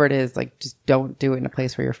whatever it is, like just don't do it in a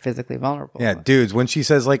place where you're physically vulnerable. Yeah, dudes, when she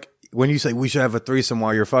says like, when you say we should have a threesome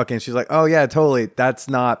while you're fucking, she's like, oh yeah, totally. That's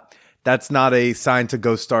not a sign to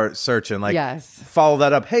go start searching. Like, yes. Follow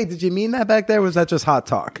that up. Hey, did you mean that back there? Or was that just hot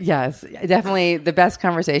talk? Yes, definitely. The best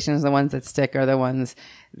conversations, the ones that stick, are the ones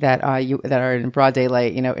that that are in broad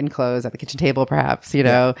daylight. In clothes at the kitchen table, perhaps.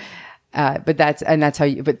 But that's how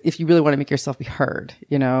you. But if you really want to make yourself be heard,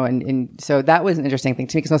 and so that was an interesting thing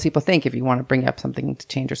to me, because most people think if you want to bring up something to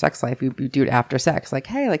change your sex life, you do it after sex. Like,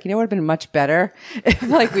 hey, like, it would have been much better if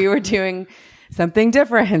like we were doing something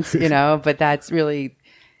different, But that's really.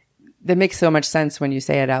 That makes so much sense when you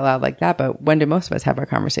say it out loud like that. But when do most of us have our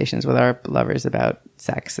conversations with our lovers about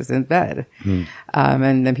sex is in bed?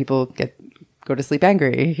 And then people go to sleep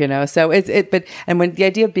angry, So and when the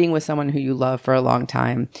idea of being with someone who you love for a long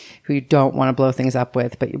time, who you don't want to blow things up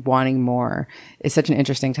with, but you're wanting more, is such an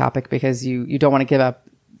interesting topic, because you don't want to give up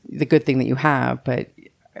the good thing that you have, but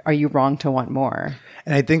are you wrong to want more?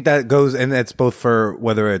 And I think that goes, and that's both for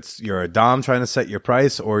whether it's you're a dom trying to set your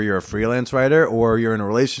price, or you're a freelance writer, or you're in a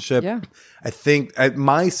relationship. Yeah. I think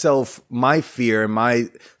my fear, my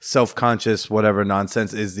self-conscious whatever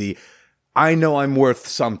nonsense is I know I'm worth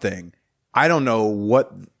something. I don't know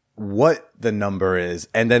what the number is.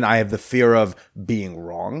 And then I have the fear of being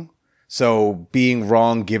wrong. So being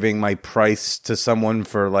wrong, giving my price to someone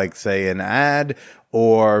for, like, say, an ad,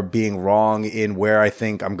 or being wrong in where I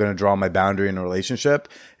think I'm going to draw my boundary in a relationship.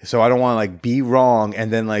 So I don't want to, like, be wrong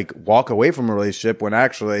and then, like, walk away from a relationship when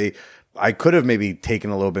actually I could have maybe taken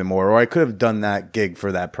a little bit more, or I could have done that gig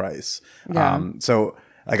for that price. Yeah. So,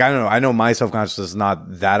 like, I don't know. I know my self-consciousness is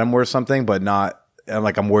not that I'm worth something, but not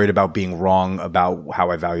like I'm worried about being wrong about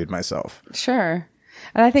how I valued myself. Sure.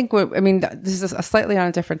 And I think, this is a slightly on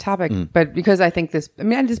a different topic, but because I think this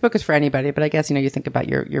book is for anybody, but I guess, you think about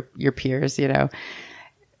your peers,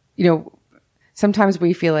 sometimes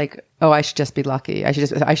we feel like, oh, I should just be lucky. I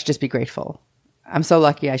should just be grateful. I'm so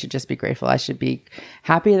lucky. I should just be grateful. I should be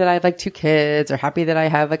happy that I have like 2 kids, or happy that I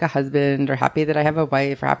have like a husband, or happy that I have a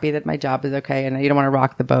wife, or happy that my job is okay. And you don't want to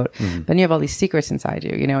rock the boat. Then you have all these secrets inside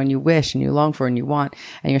you, and you wish and you long for and you want,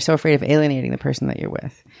 and you're so afraid of alienating the person that you're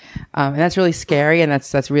with. And that's really scary. And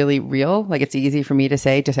that's really real. Like, it's easy for me to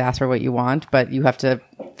say, just ask for what you want, but you have to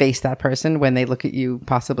face that person when they look at you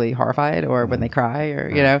possibly horrified, or when they cry,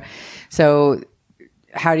 or, so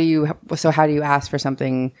how do you ask for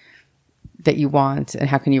something that you want, and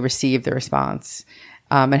how can you receive the response?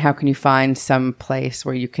 And how can you find some place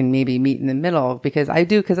where you can maybe meet in the middle? Because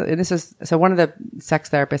one of the sex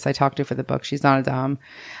therapists I talked to for the book, she's not a dom,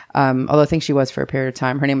 although I think she was for a period of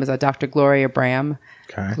time. Her name was Dr. Gloria Brame.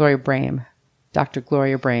 Okay. Dr.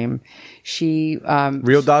 Gloria Brame. She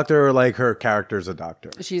real doctor, or like her character's a doctor?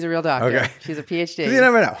 She's a real doctor. Okay. She's a PhD. You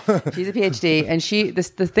never know. She's a PhD, and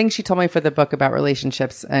the thing she told me for the book about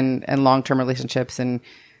relationships and long-term relationships and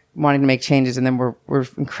wanting to make changes, and then were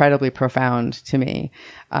incredibly profound to me,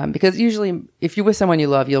 because usually if you're with someone you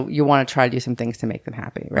love, you want to try to do some things to make them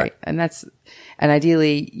happy, right? And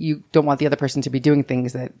ideally you don't want the other person to be doing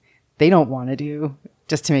things that they don't want to do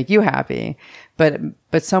just to make you happy, but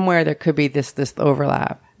somewhere there could be this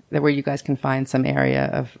overlap that where you guys can find some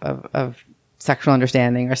area of sexual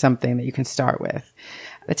understanding, or something that you can start with.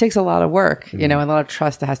 It takes a lot of work, and a lot of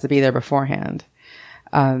trust that has to be there beforehand.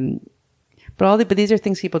 But these are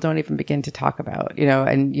things people don't even begin to talk about,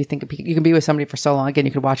 and you think you can be with somebody for so long. Again,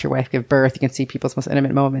 you could watch your wife give birth. You can see people's most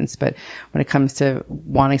intimate moments. But when it comes to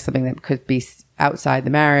wanting something that could be outside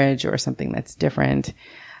the marriage, or something that's different,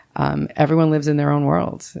 everyone lives in their own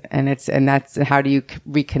world. And that's how do you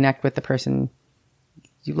reconnect with the person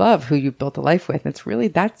you love, who you built a life with?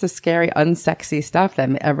 That's the scary, unsexy stuff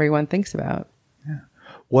that everyone thinks about. Yeah.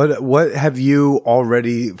 What have you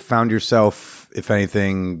already found yourself, if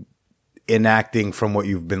anything, enacting from what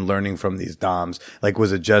you've been learning from these doms? Like,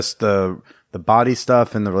 was it just the body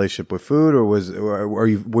stuff and the relationship with food, or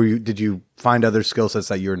did you find other skill sets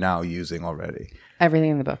that you're now using already?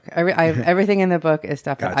 Everything in the book. Everything in the book is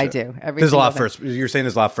stuff that I do. There's a lot of you're saying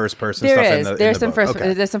there's a lot of first person stuff in the book.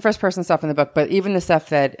 There's some first person stuff in the book, but even the stuff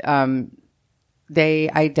that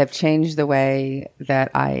I have changed the way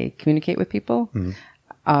that I communicate with people. Mm-hmm.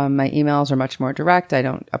 My emails are much more direct. I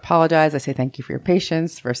don't apologize. I say thank you for your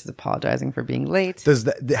patience versus apologizing for being late.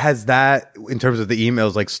 Has that, in terms of the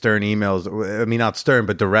emails, like stern emails, I mean, not stern,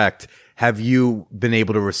 but direct, have you been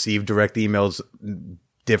able to receive direct emails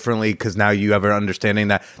differently because now you have an understanding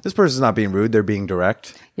that this person's not being rude, they're being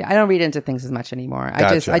direct? Yeah, I don't read into things as much anymore.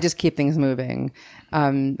 Gotcha. I just keep things moving.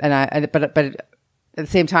 But at the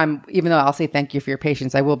same time, even though I'll say thank you for your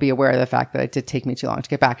patience, I will be aware of the fact that it did take me too long to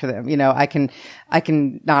get back to them. You know, I can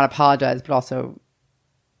not apologize, but also,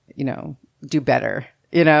 you know, do better,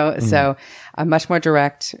 you know? So I'm much more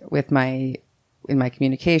direct in my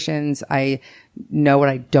communications. I know what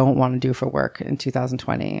I don't want to do for work in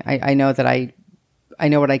 2020. I know that I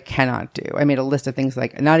know what I cannot do. I made a list of things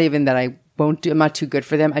like, not even that I won't do, I'm not too good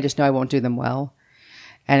for them. I just know I won't do them well.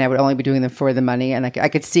 And I would only be doing them for the money, and I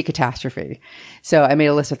could see catastrophe. So I made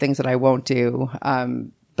a list of things that I won't do,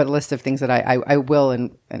 but a list of things that I will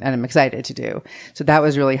and I'm excited to do. So that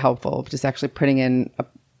was really helpful, just actually putting in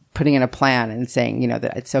a plan and saying, you know,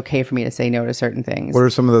 that it's okay for me to say no to certain things. What are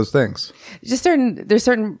some of those things? Just there's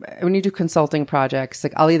certain, when you do consulting projects,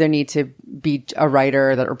 like I'll either need to be a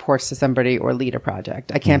writer that reports to somebody or lead a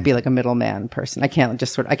project. I can't be like a middleman person. I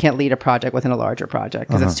can't lead a project within a larger project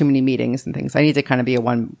because it's too many meetings and things. I need to kind of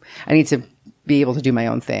I need to be able to do my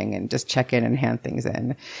own thing and just check in and hand things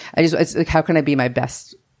in. It's like, how can I be my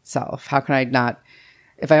best self? How can I not,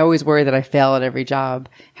 if I always worry that I fail at every job,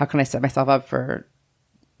 how can I set myself up for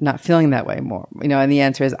not feeling that way more, you know? And the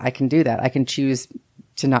answer is I can do that. I can choose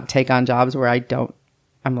to not take on jobs where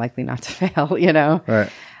I'm likely not to fail, you know? Right.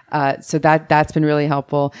 So that's been really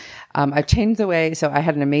helpful. I've changed the way. So I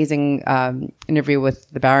had an amazing interview with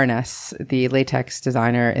the Baroness, the latex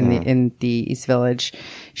designer in the East Village.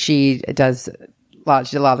 She did a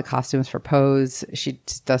lot of the costumes for Pose. She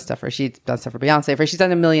does stuff for Beyonce. She's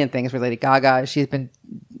done a million things for Lady Gaga. She's been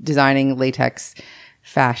designing latex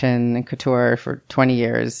fashion and couture for 20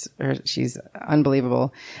 years. She's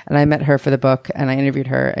unbelievable. And I met her for the book and I interviewed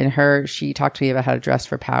her, and she talked to me about how to dress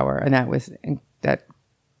for power. And I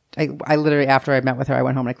literally, after I met with her, I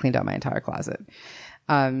went home and I cleaned out my entire closet.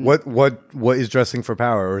 What is dressing for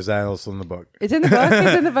power, or is that also in the book? It's in the book.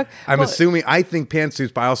 It's in the book. I'm assuming, I think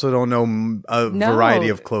pantsuits, but I also don't know a variety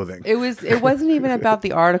of clothing. It wasn't even about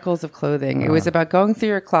the articles of clothing. It was about going through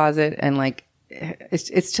your closet and like,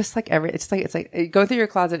 it's just like it's like go through your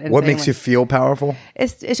closet and what makes you feel powerful?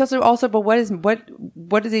 It's just also, but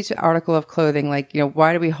what is each article of clothing like? You know,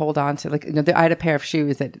 why do we hold on to, like, you know, I had a pair of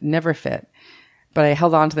shoes that never fit, but I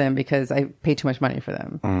held on to them because I paid too much money for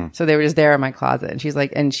them. So they were just there in my closet. And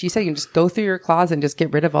she said, you can just go through your closet and just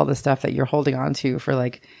get rid of all the stuff that you're holding on to for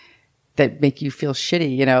like, that make you feel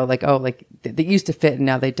shitty, you know, like, oh, like they used to fit and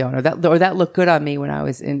now they don't, or that looked good on me when I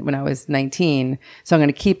was 19. So I'm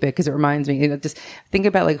going to keep it because it reminds me, you know, just think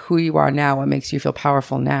about like who you are now, what makes you feel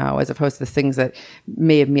powerful now, as opposed to the things that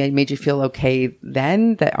may have made you feel okay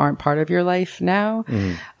then that aren't part of your life now.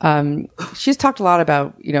 She's talked a lot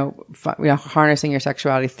about, you know, harnessing your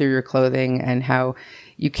sexuality through your clothing and how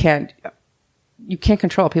you can't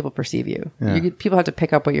control how people perceive you. Yeah. People have to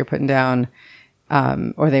pick up what you're putting down.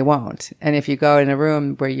 Or they won't. And if you go in a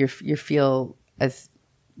room where you feel as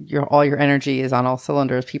all your energy is on all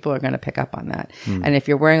cylinders, people are going to pick up on that. And if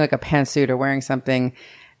you're wearing like a pantsuit or wearing something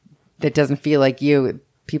that doesn't feel like you,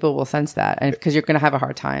 people will sense that, and because you're going to have a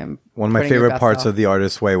hard time. One of my favorite parts of The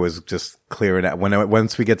Artist's Way was just clearing out.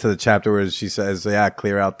 Once we get to the chapter where she says, "Yeah,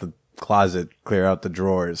 clear out the closet, clear out the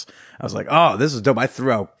drawers," I was like, "Oh, this is dope." I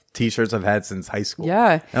threw out T-shirts I've had since high school.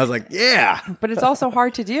 Yeah. And I was like, yeah. But it's also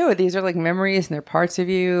hard to do. These are like memories and they're parts of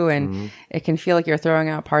you, and it can feel like you're throwing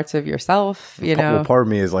out parts of yourself, you know. Well, part of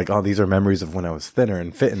me is like, oh, these are memories of when I was thinner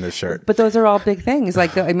and fit in this shirt. But those are all big things.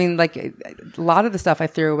 Like, I mean, like a lot of the stuff I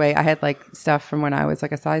threw away, I had like stuff from when I was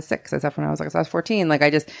like a size 6, stuff when I was like a size 14. Like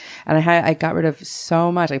I got rid of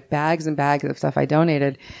so much, like bags and bags of stuff I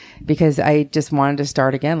donated because I just wanted to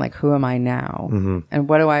start again. Like, who am I now? And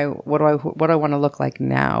what do I want to look like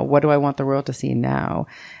now? What do I want the world to see now?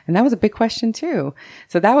 And that was a big question too.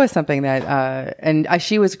 So that was something that,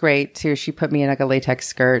 she was great too. She put me in like a latex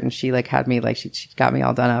skirt and she like had me like, she got me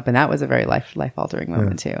all done up. And that was a very life altering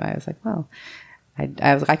moment too. I was like, well,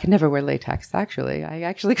 I was like, I could never wear latex. Actually, I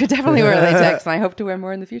actually could definitely wear latex, and I hope to wear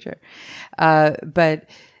more in the future. But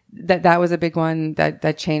that was a big one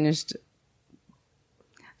that changed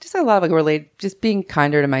just a lot of like just being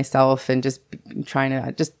kinder to myself and just trying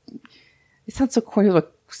to it sounds so corny, like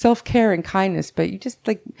self-care and kindness, but you just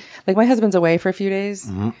like my husband's away for a few days.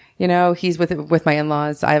 You know, he's with my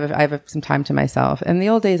in-laws. I have some time to myself. And the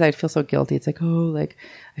old days I'd feel so guilty. It's like, oh, like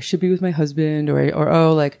I should be with my husband or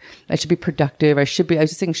oh, like I should be productive. I was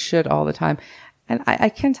just saying should all the time. And I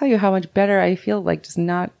can't tell you how much better I feel like just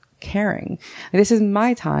not caring. Like, this is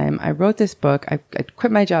my time. I wrote this book. I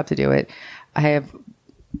quit my job to do it. I have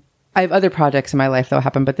other projects in my life that will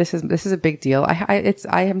happen, but this is a big deal.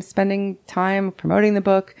 I am spending time promoting the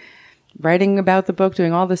book, writing about the book,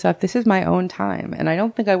 doing all this stuff. This is my own time. And I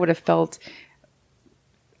don't think I would have felt,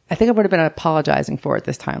 I think I would have been apologizing for it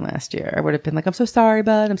this time last year. I would have been like, I'm so sorry,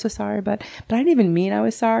 bud. I'm so sorry, bud. But I didn't even mean I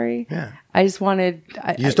was sorry. Yeah. I just wanted...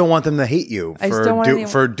 You just don't want them to hate you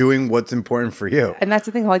for doing what's important for you. And that's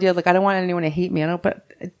the thing, the whole idea, like, I don't want anyone to hate me.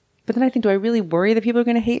 But then I think, do I really worry that people are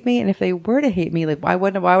going to hate me? And if they were to hate me, like, why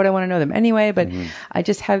would I want to know them anyway? But I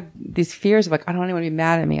just have these fears of like, I don't want anyone to be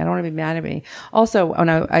mad at me. I don't want to be mad at me. Also, when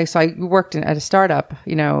I worked at a startup,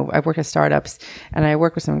 I've worked at startups, and I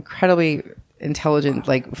worked with some incredibly intelligent,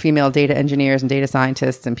 like, female data engineers and data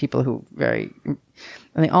scientists and people who and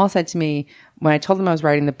they all said to me, when I told them I was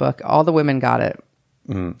writing the book, all the women got it.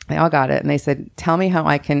 They all got it. And they said, tell me how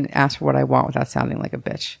I can ask for what I want without sounding like a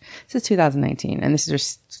bitch. This is 2019. And this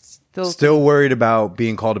is still worried about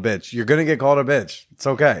being called a bitch. You're going to get called a bitch. It's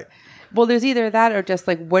okay. Well, there's either that or just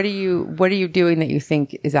like, what are you doing that you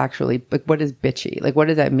think is actually, like, what is bitchy? Like, what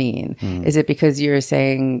does that mean? Is it because you're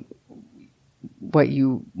saying what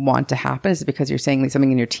you want to happen? Is it because you're saying that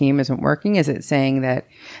something in your team isn't working? Is it saying that,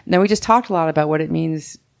 now we just talked a lot about what it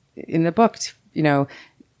means in the book. You're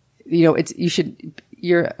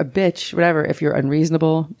a bitch, whatever, if you're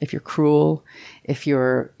unreasonable, if you're cruel, if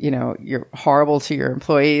you're horrible to your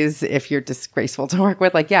employees, if you're disgraceful to work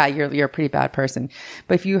with, like, yeah, you're a pretty bad person.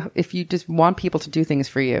 But if you just want people to do things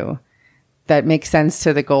for you that make sense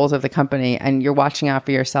to the goals of the company, and you're watching out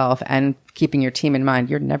for yourself and keeping your team in mind,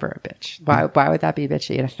 you're never a bitch. Why would that be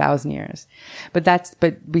bitchy in 1,000 years?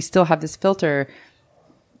 But we still have this filter.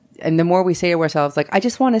 And the more we say to ourselves, like, I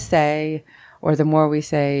just want to say, or the more we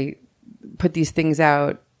say, put these things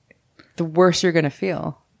out, the worse you're going to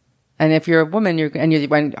feel. And if you're a woman,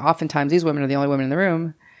 when oftentimes these women are the only women in the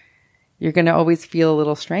room, you're going to always feel a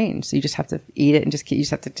little strange. So you just have to eat it and you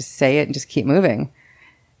just have to just say it and just keep moving.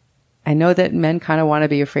 I know that men kind of want to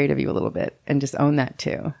be afraid of you a little bit, and just own that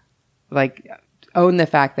too. Like, own the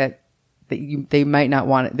fact that they might not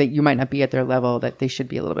want it, that you might not be at their level, that they should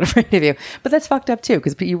be a little bit afraid of you. But that's fucked up too,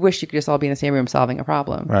 because you wish you could just all be in the same room solving a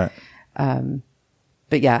problem. Right.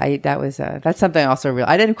 But yeah, that's something also real.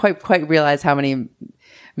 I didn't quite realize how many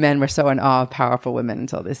men were so in awe of powerful women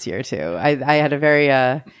until this year too. I had a very,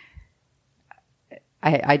 I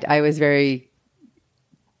was very,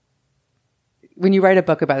 when you write a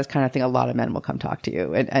book about this kind of thing, a lot of men will come talk to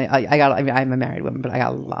you. And I'm a married woman, but I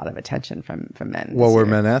got a lot of attention from men. What were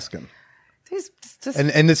men asking? Just,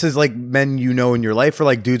 and this is like men in your life, or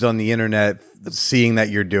like dudes on the internet seeing that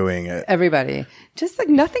you're doing it? Everybody. Just like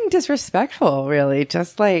nothing disrespectful, really.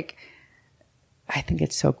 Just like, I think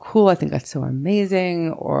it's so cool. I think that's so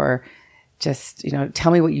amazing. Or just,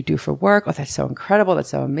 tell me what you do for work. Oh, that's so incredible. That's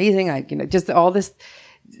so amazing. Just all this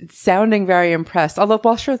sounding very impressed. Although,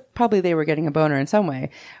 well, sure, probably they were getting a boner in some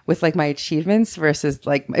way with like my achievements versus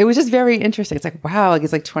like, it was just very interesting. It's like, wow, like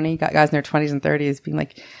it's like 20 guys in their 20s and 30s being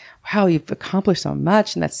like, wow, you've accomplished so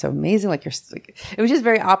much, and that's so amazing. Like it was just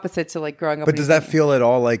very opposite to like growing up. But does that feel at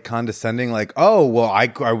all like condescending? Like, oh, well, I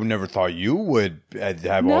would never thought you would have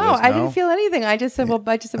all this. No, I didn't feel anything. I just said,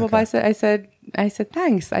 I said,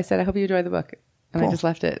 thanks. I said, I hope you enjoy the book, and I just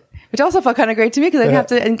left it, which also felt kind of great to me because I don't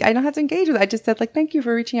have to engage with it. I just said like, thank you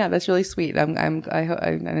for reaching out. That's really sweet. I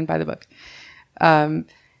didn't buy the book.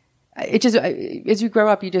 It just, as you grow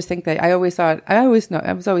up, you just think that I always thought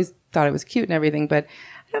it was cute and everything, but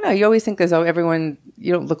I don't know. You always think as though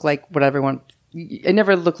you don't look like what everyone, it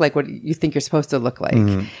never looked like what you think you're supposed to look like.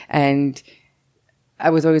 Mm-hmm. And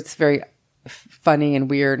I was always very funny and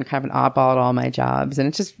weird and kind of an oddball at all my jobs. And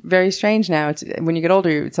it's just very strange now. When you get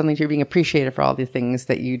older, suddenly you're being appreciated for all the things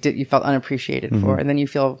that you felt unappreciated for. And then you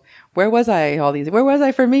feel, where was I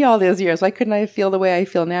for me all these years? Why couldn't I feel the way I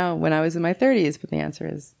feel now when I was in my 30s? But the answer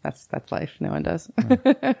is that's life. No one does.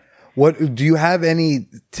 What do you have any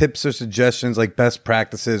tips or suggestions, like best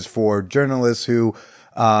practices for journalists who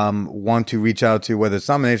want to reach out to, whether it's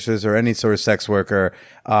dominatrix or any sort of sex worker,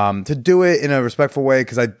 to do it in a respectful way?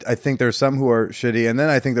 Because I think there's some who are shitty, and then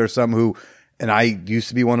I think there's some who, and I used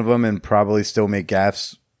to be one of them, and probably still make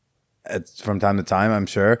gaffes from time to time, I'm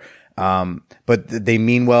sure. But they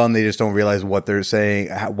mean well, and they just don't realize what they're saying,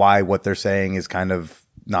 why what they're saying is kind of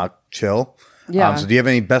not chill. Yeah. So do you have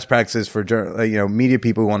any best practices for, media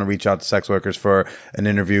people who want to reach out to sex workers for an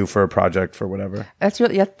interview, for a project, for whatever? That's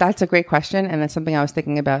a great question. And that's something I was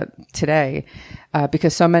thinking about today,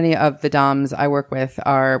 because so many of the DOMs I work with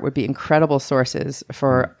would be incredible sources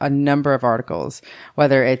for a number of articles,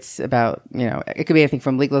 whether it's about, it could be anything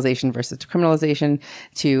from legalization versus criminalization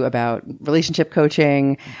to about relationship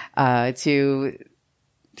coaching, to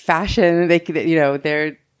fashion.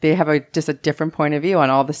 they have just a different point of view on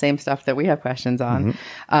all the same stuff that we have questions on.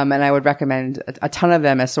 And I would recommend a ton of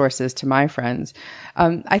them as sources to my friends.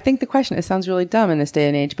 I think the question, it sounds really dumb in this day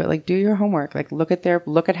and age, but like do your homework, like look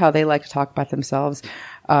at how they like to talk about themselves.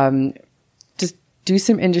 Just do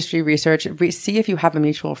some industry research, see if you have a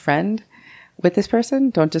mutual friend with this person.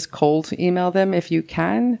 Don't just cold email them if you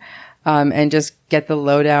can. And just get the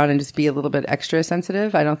lowdown and just be a little bit extra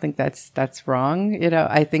sensitive. I don't think that's wrong.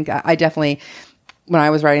 I think I definitely, when I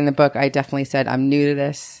was writing the book, I definitely said, I'm new to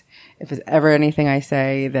this. If there's ever anything I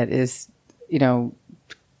say that is,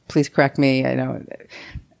 please correct me.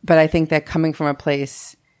 But I think that coming from a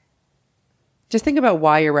place, just think about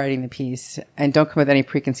why you're writing the piece and don't come with any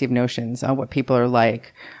preconceived notions on what people are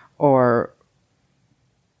like or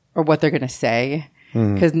what they're going to say.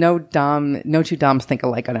 Because no two DOMs think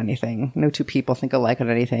alike on anything. No two people think alike on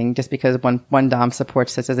anything. Just because one DOM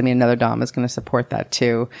supports this doesn't mean another DOM is going to support that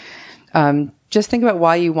too. Just think about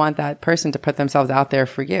why you want that person to put themselves out there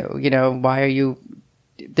for you. Why are you?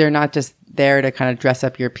 They're not just there to kind of dress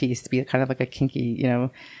up your piece, to be kind of like a kinky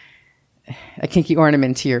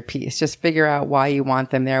ornament to your piece. Just figure out why you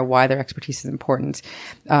want them there, why their expertise is important.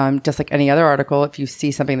 Just like any other article, if you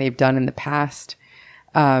see something they've done in the past,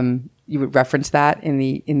 you would reference that in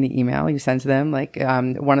the email you send to them. Like,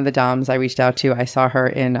 one of the DOMs I reached out to, I saw her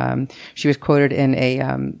in, she was quoted in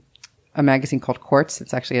a magazine called Quartz.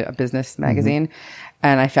 It's actually a business magazine.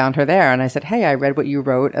 And I found her there and I said, hey, I read what you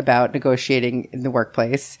wrote about negotiating in the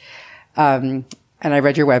workplace. And I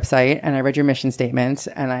read your website and I read your mission statement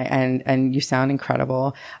and you sound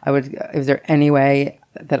incredible. Is there any way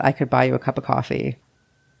that I could buy you a cup of coffee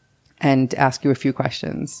and ask you a few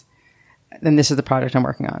questions? Then this is the project I'm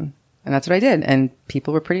working on. And that's what I did. And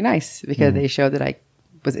people were pretty nice because they showed that I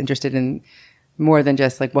was interested in more than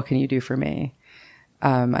just like, what can you do for me?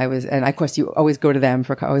 And of course you always go to them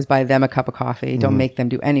always buy them a cup of coffee. Don't make them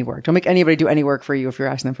do any work. Don't make anybody do any work for you if you're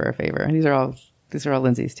asking them for a favor. And these are all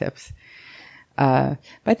Lindsay's tips. But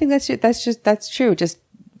I think that's true. Just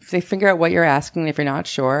figure out what you're asking. If you're not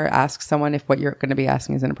sure, ask someone if what you're going to be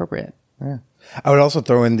asking is inappropriate. Yeah. I would also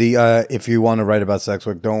throw in if you want to write about sex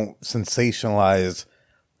work, don't sensationalize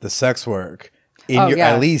the sex work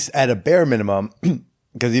at least at a bare minimum.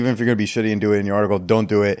 Because even if you're going to be shitty and do it in your article, don't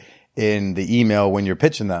do it in the email when you're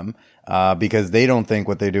pitching them, because they don't think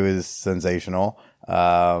what they do is sensational,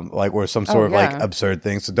 or some sort of like absurd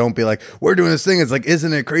thing. So don't be like, we're doing this thing. It's like,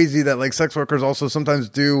 isn't it crazy that like sex workers also sometimes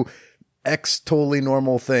do X totally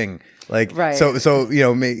normal thing? Like, right. So,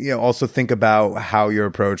 also think about how you're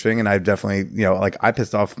approaching. And I've definitely, I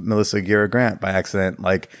pissed off Melissa Gira Grant by accident,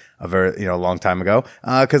 like a very, long time ago.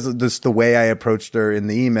 Cause just the way I approached her in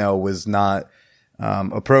the email was not,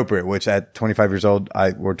 appropriate, which at 25 years old,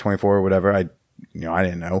 or 24 or whatever, I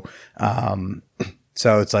didn't know.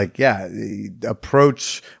 So it's like,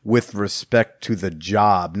 approach with respect to the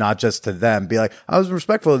job, not just to them. Be like, I was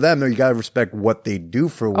respectful of them. No, you got to respect what they do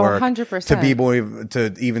for work 100%. To be able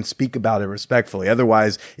to even speak about it respectfully.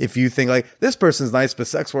 Otherwise, if you think like this person's nice, but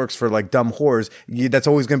sex works for like dumb whores, that's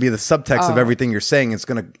always going to be the subtext of everything you're saying. It's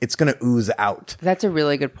going to ooze out. That's a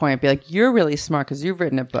really good point. Be like, you're really smart because you've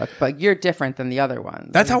written a book, but you're different than the other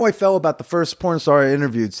ones. That's how I felt about the first porn star I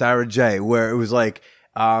interviewed, Sarah J, where it was like,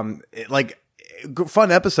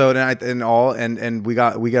 fun episode and we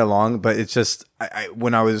get along, but it's just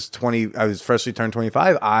when I was 20, I was freshly turned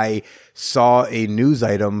 25. I saw a news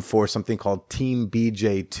item for something called Team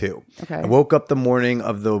BJ2. Okay. I woke up the morning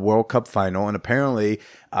of the World Cup final, and apparently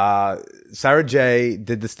Sarah J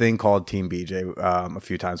did this thing called Team BJ a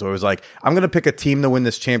few times, where it was like, I'm gonna pick a team to win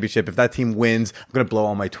this championship. If that team wins, I'm gonna blow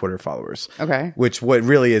all my Twitter followers. Okay. Which what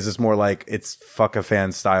really is more like, it's fuck a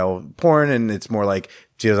fan style porn, and it's more like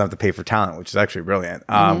she doesn't have to pay for talent, which is actually brilliant,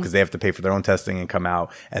 because they have to pay for their own testing and come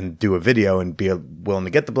out and do a video and be willing to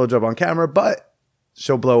get the blowjob on camera, but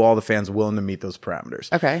she'll blow all the fans willing to meet those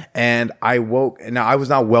parameters. Okay. And I was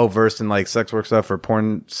not well versed in like sex work stuff or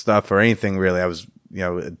porn stuff or anything really. I was,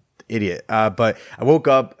 an idiot. But I woke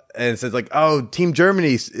up and it says like, oh, Team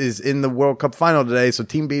Germany is in the World Cup final today, so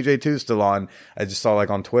Team BJ2 is still on. I just saw like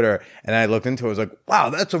on Twitter, and I looked into it. I was like, wow,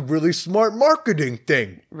 that's a really smart marketing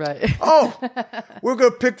thing. Right. Oh, we're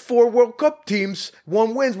going to pick 4 World Cup teams.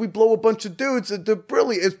 One wins, we blow a bunch of dudes. They're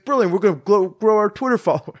brilliant. It's brilliant. We're going to grow our Twitter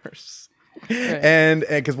followers. Right. And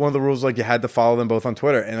because one of the rules, like, you had to follow them both on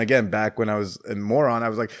Twitter. And again, back when I was a moron, I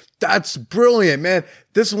was like, that's brilliant, man.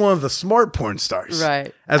 This is one of the smart porn stars.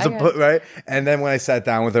 Right. Right. And then when I sat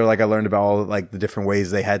down with her, like, I learned about all like the different ways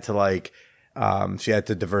they had to like, she had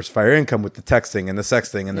to diversify her income with the texting and the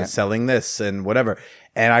sexting and the selling this and whatever.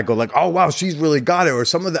 And I go like, oh wow, she's really got it. Or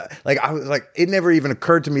some of that, like, I was like, it never even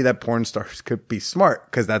occurred to me that porn stars could be smart,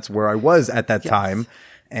 because that's where I was at that time.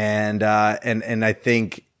 And I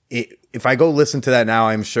think if I go listen to that now,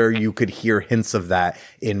 I'm sure you could hear hints of that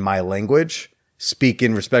in my language,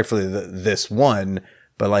 speaking respectfully this one,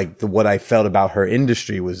 but like what I felt about her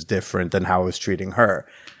industry was different than how I was treating her.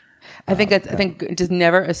 I think just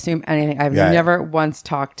never assume anything. I've never once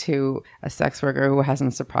talked to a sex worker who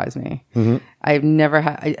hasn't surprised me. I've never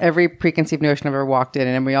had every preconceived notion I've ever walked in,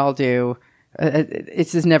 and we all do.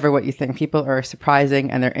 It's just never what you think. People are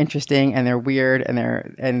surprising and they're interesting and they're weird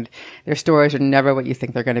and their stories are never what you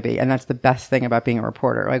think they're going to be. And that's the best thing about being a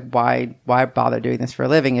reporter. Like why bother doing this for a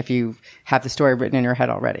living if you have the story written in your head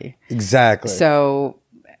already? Exactly. So,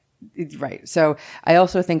 right. So I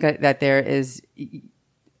also think that there is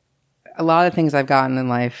a lot of things I've gotten in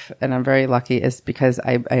life, and I'm very lucky, is because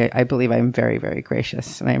I believe I'm very, very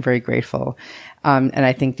gracious and I'm very grateful. And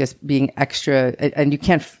I think just being extra, and you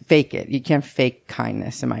can't fake it. You can't fake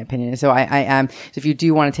kindness, in my opinion. So I am, so if you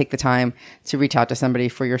do want to take the time to reach out to somebody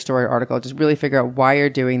for your story or article, just really figure out why you're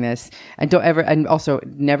doing this, and and also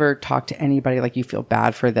never talk to anybody like you feel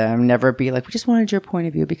bad for them. Never be like, we just wanted your point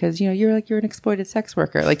of view because, you're an exploited sex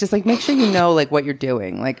worker. Like, just like make sure you know like what you're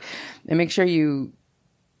doing, like, and make sure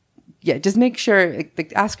just make sure,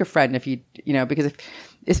 like, ask a friend if because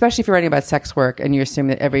especially if you're writing about sex work and you assume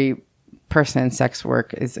that every person in sex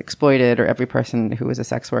work is exploited, or every person who is a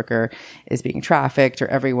sex worker is being trafficked, or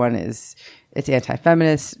it's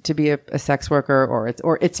anti-feminist to be a sex worker,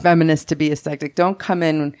 or it's feminist to be a sex. Like, don't come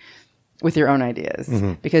in with your own ideas,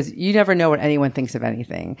 because you never know what anyone thinks of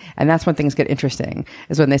anything. And that's when things get interesting,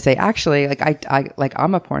 is when they say, actually, like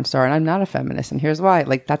I'm a porn star and I'm not a feminist, and here's why.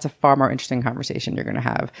 Like, that's a far more interesting conversation you're going to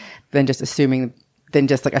have than just asking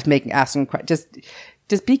questions.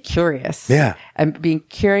 Just be curious. Yeah. And being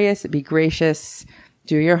curious, be gracious,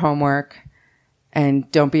 do your homework,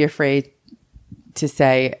 and don't be afraid to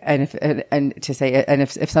say,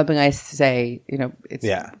 if something I say, it's,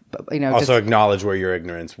 also just acknowledge where your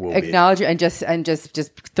ignorance will acknowledge be. And just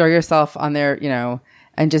throw yourself on there,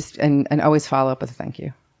 and always follow up with a thank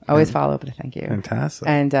you. Follow up with a thank you. Fantastic.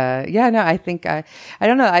 And, I think, I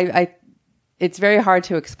don't know. It's very hard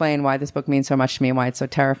to explain why this book means so much to me and why it's so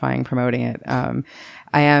terrifying promoting it.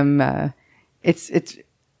 It's a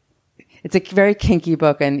very kinky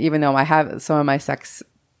book. And even though I have some of my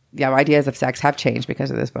ideas of sex have changed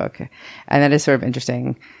because of this book. And that is sort of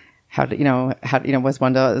interesting was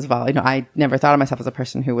Wanda as well. I never thought of myself as a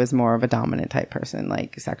person who was more of a dominant type person,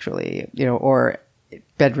 like sexually, or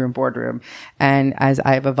bedroom, boardroom. And as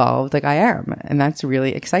I've evolved, like I am. And that's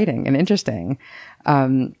really exciting and interesting.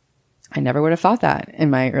 I never would have thought that in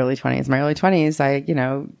my early 20s. My early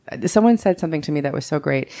 20s, someone said something to me that was so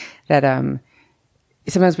great, that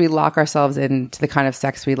sometimes we lock ourselves into the kind of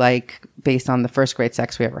sex we like based on the first great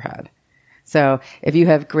sex we ever had. So if you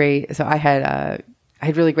have I had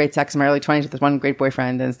really great sex in my early 20s with this one great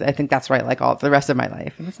boyfriend, and I think that's right, like all the rest of my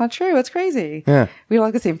life. And it's not true. It's crazy. Yeah. We don't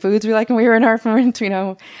like the same foods we like when we were in our friends, we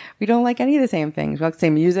don't like any of the same things. We like the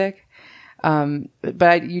same music.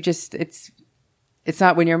 But it's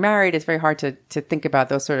not, when you're married, it's very hard to think about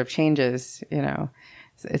those sort of changes,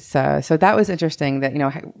 so that was interesting that,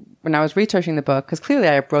 when I was researching the book, because clearly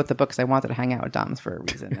I wrote the book because I wanted to hang out with Doms for a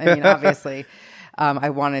reason. I mean, obviously,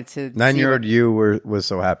 I wanted to. 9-year-old you was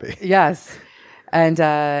so happy. Yes. And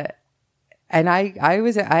I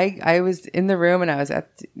was in the room, and I was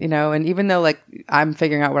at, and even though like I'm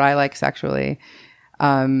figuring out what I like sexually,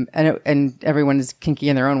 and everyone is kinky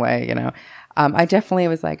in their own way, I definitely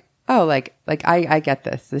was like, oh, like I get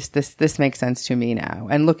this. This makes sense to me now.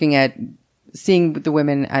 And looking at, seeing the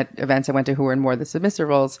women at events I went to who were in more of the submissive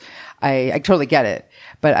roles, I totally get it.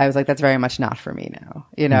 But I was like, that's very much not for me now,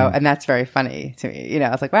 and that's very funny to me.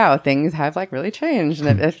 I was like, wow, things have like really changed.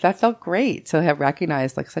 And that felt great to have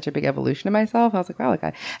recognized like such a big evolution in myself. I was like, wow,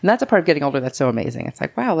 and that's a part of getting older that's so amazing. It's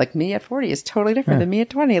like, wow, like me at 40 is totally different than me at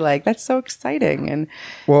 20. Like, that's so exciting. And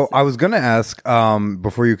well, I was going to ask,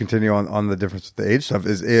 before you continue on the difference with the age stuff,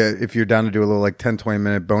 is if you're down to do a little like 10-20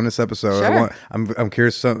 minute bonus episode. Sure. I'm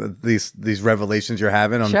curious, some of these revelations you're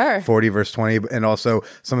having on 40 versus 20, and also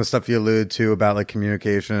some of the stuff you alluded to about like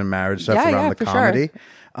communication and marriage stuff around the comedy.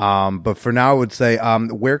 Sure. But for now, I would say,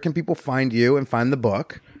 where can people find you and find the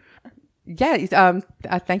book? Yeah.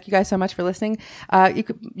 Thank you guys so much for listening.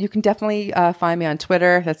 You can definitely find me on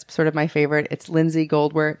Twitter. That's sort of my favorite. It's Lindsay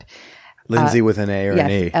Goldwert. Lindsay with an A or an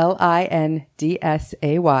E? Yes,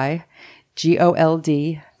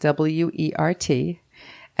 Lindsay Goldwert.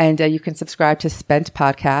 And you can subscribe to Spent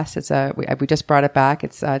Podcast. It's we just brought it back.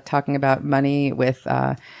 It's talking about money with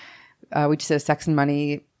we just did a sex and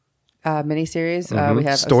money miniseries. We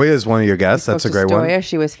have Stoya is one of your guests. That's a great Stoya. one.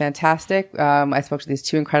 She was fantastic. I spoke to these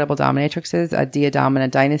two incredible dominatrixes, Diadem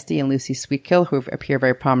Dynasty and Lucy Sweetkill, who appear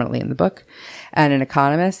very prominently in the book, and an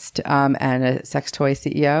economist and a sex toy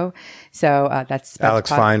CEO. So that's Alex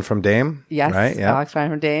Fine from Dame. Yes, right? Yeah. Alex Fine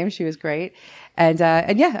from Dame. She was great.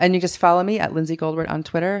 And you just follow me at Lindsay Goldward on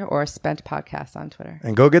Twitter or Spent Podcast on Twitter.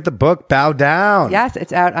 And go get the book, Bow Down. Yes,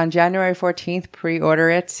 it's out on January 14th. Pre-order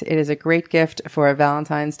it. It is a great gift for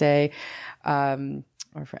Valentine's Day.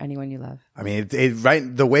 Or for anyone you love. I mean, right.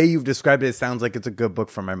 The way you've described it sounds like it's a good book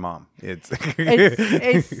for my mom. It's a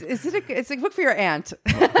book for your aunt.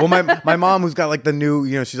 Well, my mom, who's got like the new,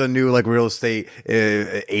 she's a new like real estate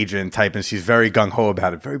agent type, and she's very gung ho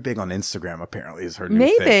about it. Very big on Instagram, apparently, is her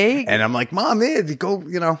new thing. And I'm like, Mom, go,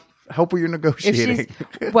 help with your negotiating.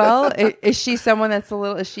 Is she someone that's a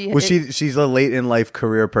little? Is she? Well, she's a late in life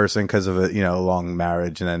career person because of a long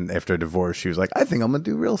marriage, and then after a divorce, she was like, I think I'm gonna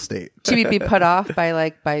do real estate. She would be put off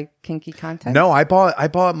by kinky content. No, I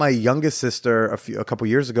bought my youngest sister a couple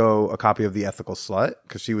years ago a copy of The Ethical Slut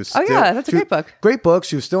because she was. That's a great book. Great book.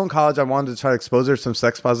 She was still in college. I wanted to try to expose her to some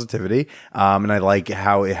sex positivity, and I like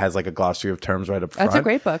how it has like a glossary of terms right up front. That's a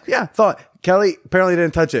great book. Yeah, Kelly apparently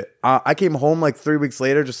didn't touch it. I came home like 3 weeks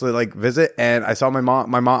later just to like visit, and I saw my mom.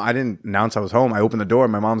 My mom. I didn't announce I was home. I opened the door,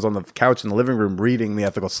 and my mom's on the couch in the living room reading The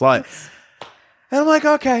Ethical Slut. And I'm like,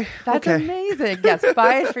 okay, that's amazing. Yes,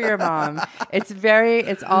 buy it for your mom. It's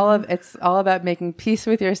all about making peace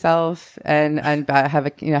with yourself and and it's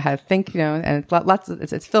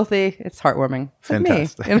filthy. It's heartwarming. It's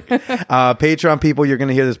fantastic. Like me. Patreon people, you're going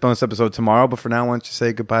to hear this bonus episode tomorrow, but for now, why don't you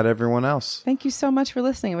say goodbye to everyone else? Thank you so much for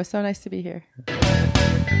listening. It was so nice to be here.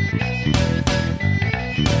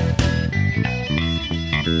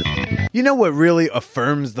 You know what really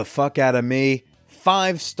affirms the fuck out of me?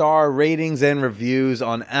 5-star ratings and reviews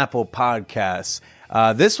on Apple Podcasts.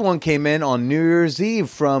 This one came in on New Year's Eve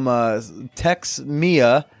from Tex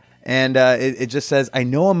Mia, and it just says, I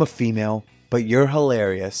know I'm a female, but you're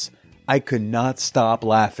hilarious. I could not stop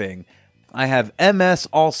laughing. I have MS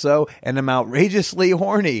also, and I'm outrageously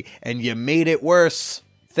horny, and you made it worse.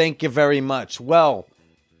 Thank you very much. Well,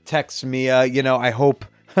 Tex Mia, I hope...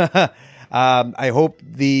 I hope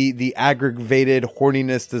the aggravated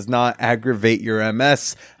horniness does not aggravate your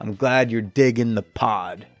MS. I'm glad you're digging the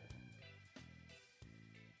pod.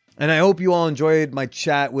 And I hope you all enjoyed my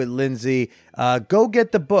chat with Lindsay. Go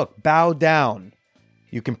get the book, Bow Down.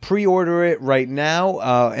 You can pre-order it right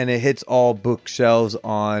now, and it hits all bookshelves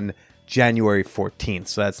on January 14th.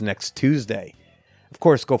 So that's next Tuesday. Of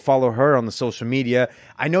course, go follow her on the social media.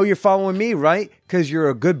 I know you're following me, right? Because you're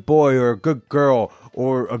a good boy or a good girl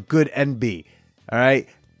or a good NB. All right?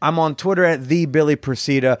 I'm on Twitter at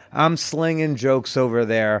 @TheBillyPresida. I'm slinging jokes over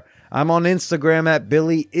there. I'm on Instagram at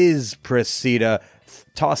BillyIsPresida,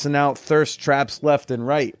 tossing out thirst traps left and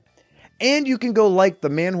right. And you can go like the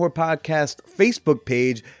Man Whore Podcast Facebook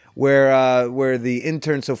page where the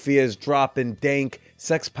intern Sophia is dropping dank,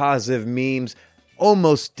 sex-positive memes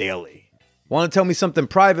almost daily. Want to tell me something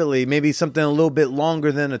privately, maybe something a little bit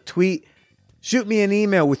longer than a tweet? Shoot me an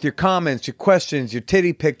email with your comments, your questions, your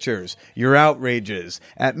titty pictures, your outrages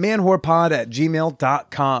at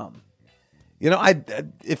manwhorepod@gmail.com.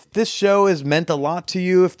 If this show has meant a lot to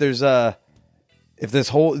you, if this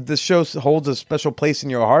show holds a special place in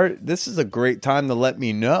your heart, this is a great time to let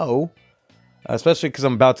me know. Especially because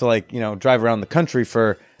I'm about to drive around the country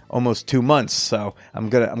for almost 2 months, so I'm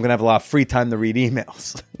gonna have a lot of free time to read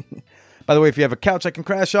emails. By the way, if you have a couch I can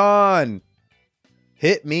crash on,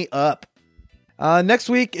 hit me up. Next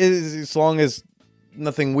week, as long as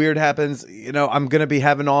nothing weird happens, I'm going to be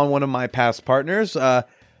having on one of my past partners.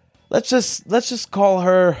 Let's just call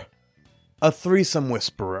her a threesome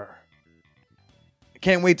whisperer.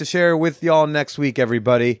 Can't wait to share with y'all next week,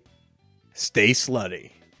 everybody. Stay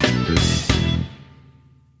slutty.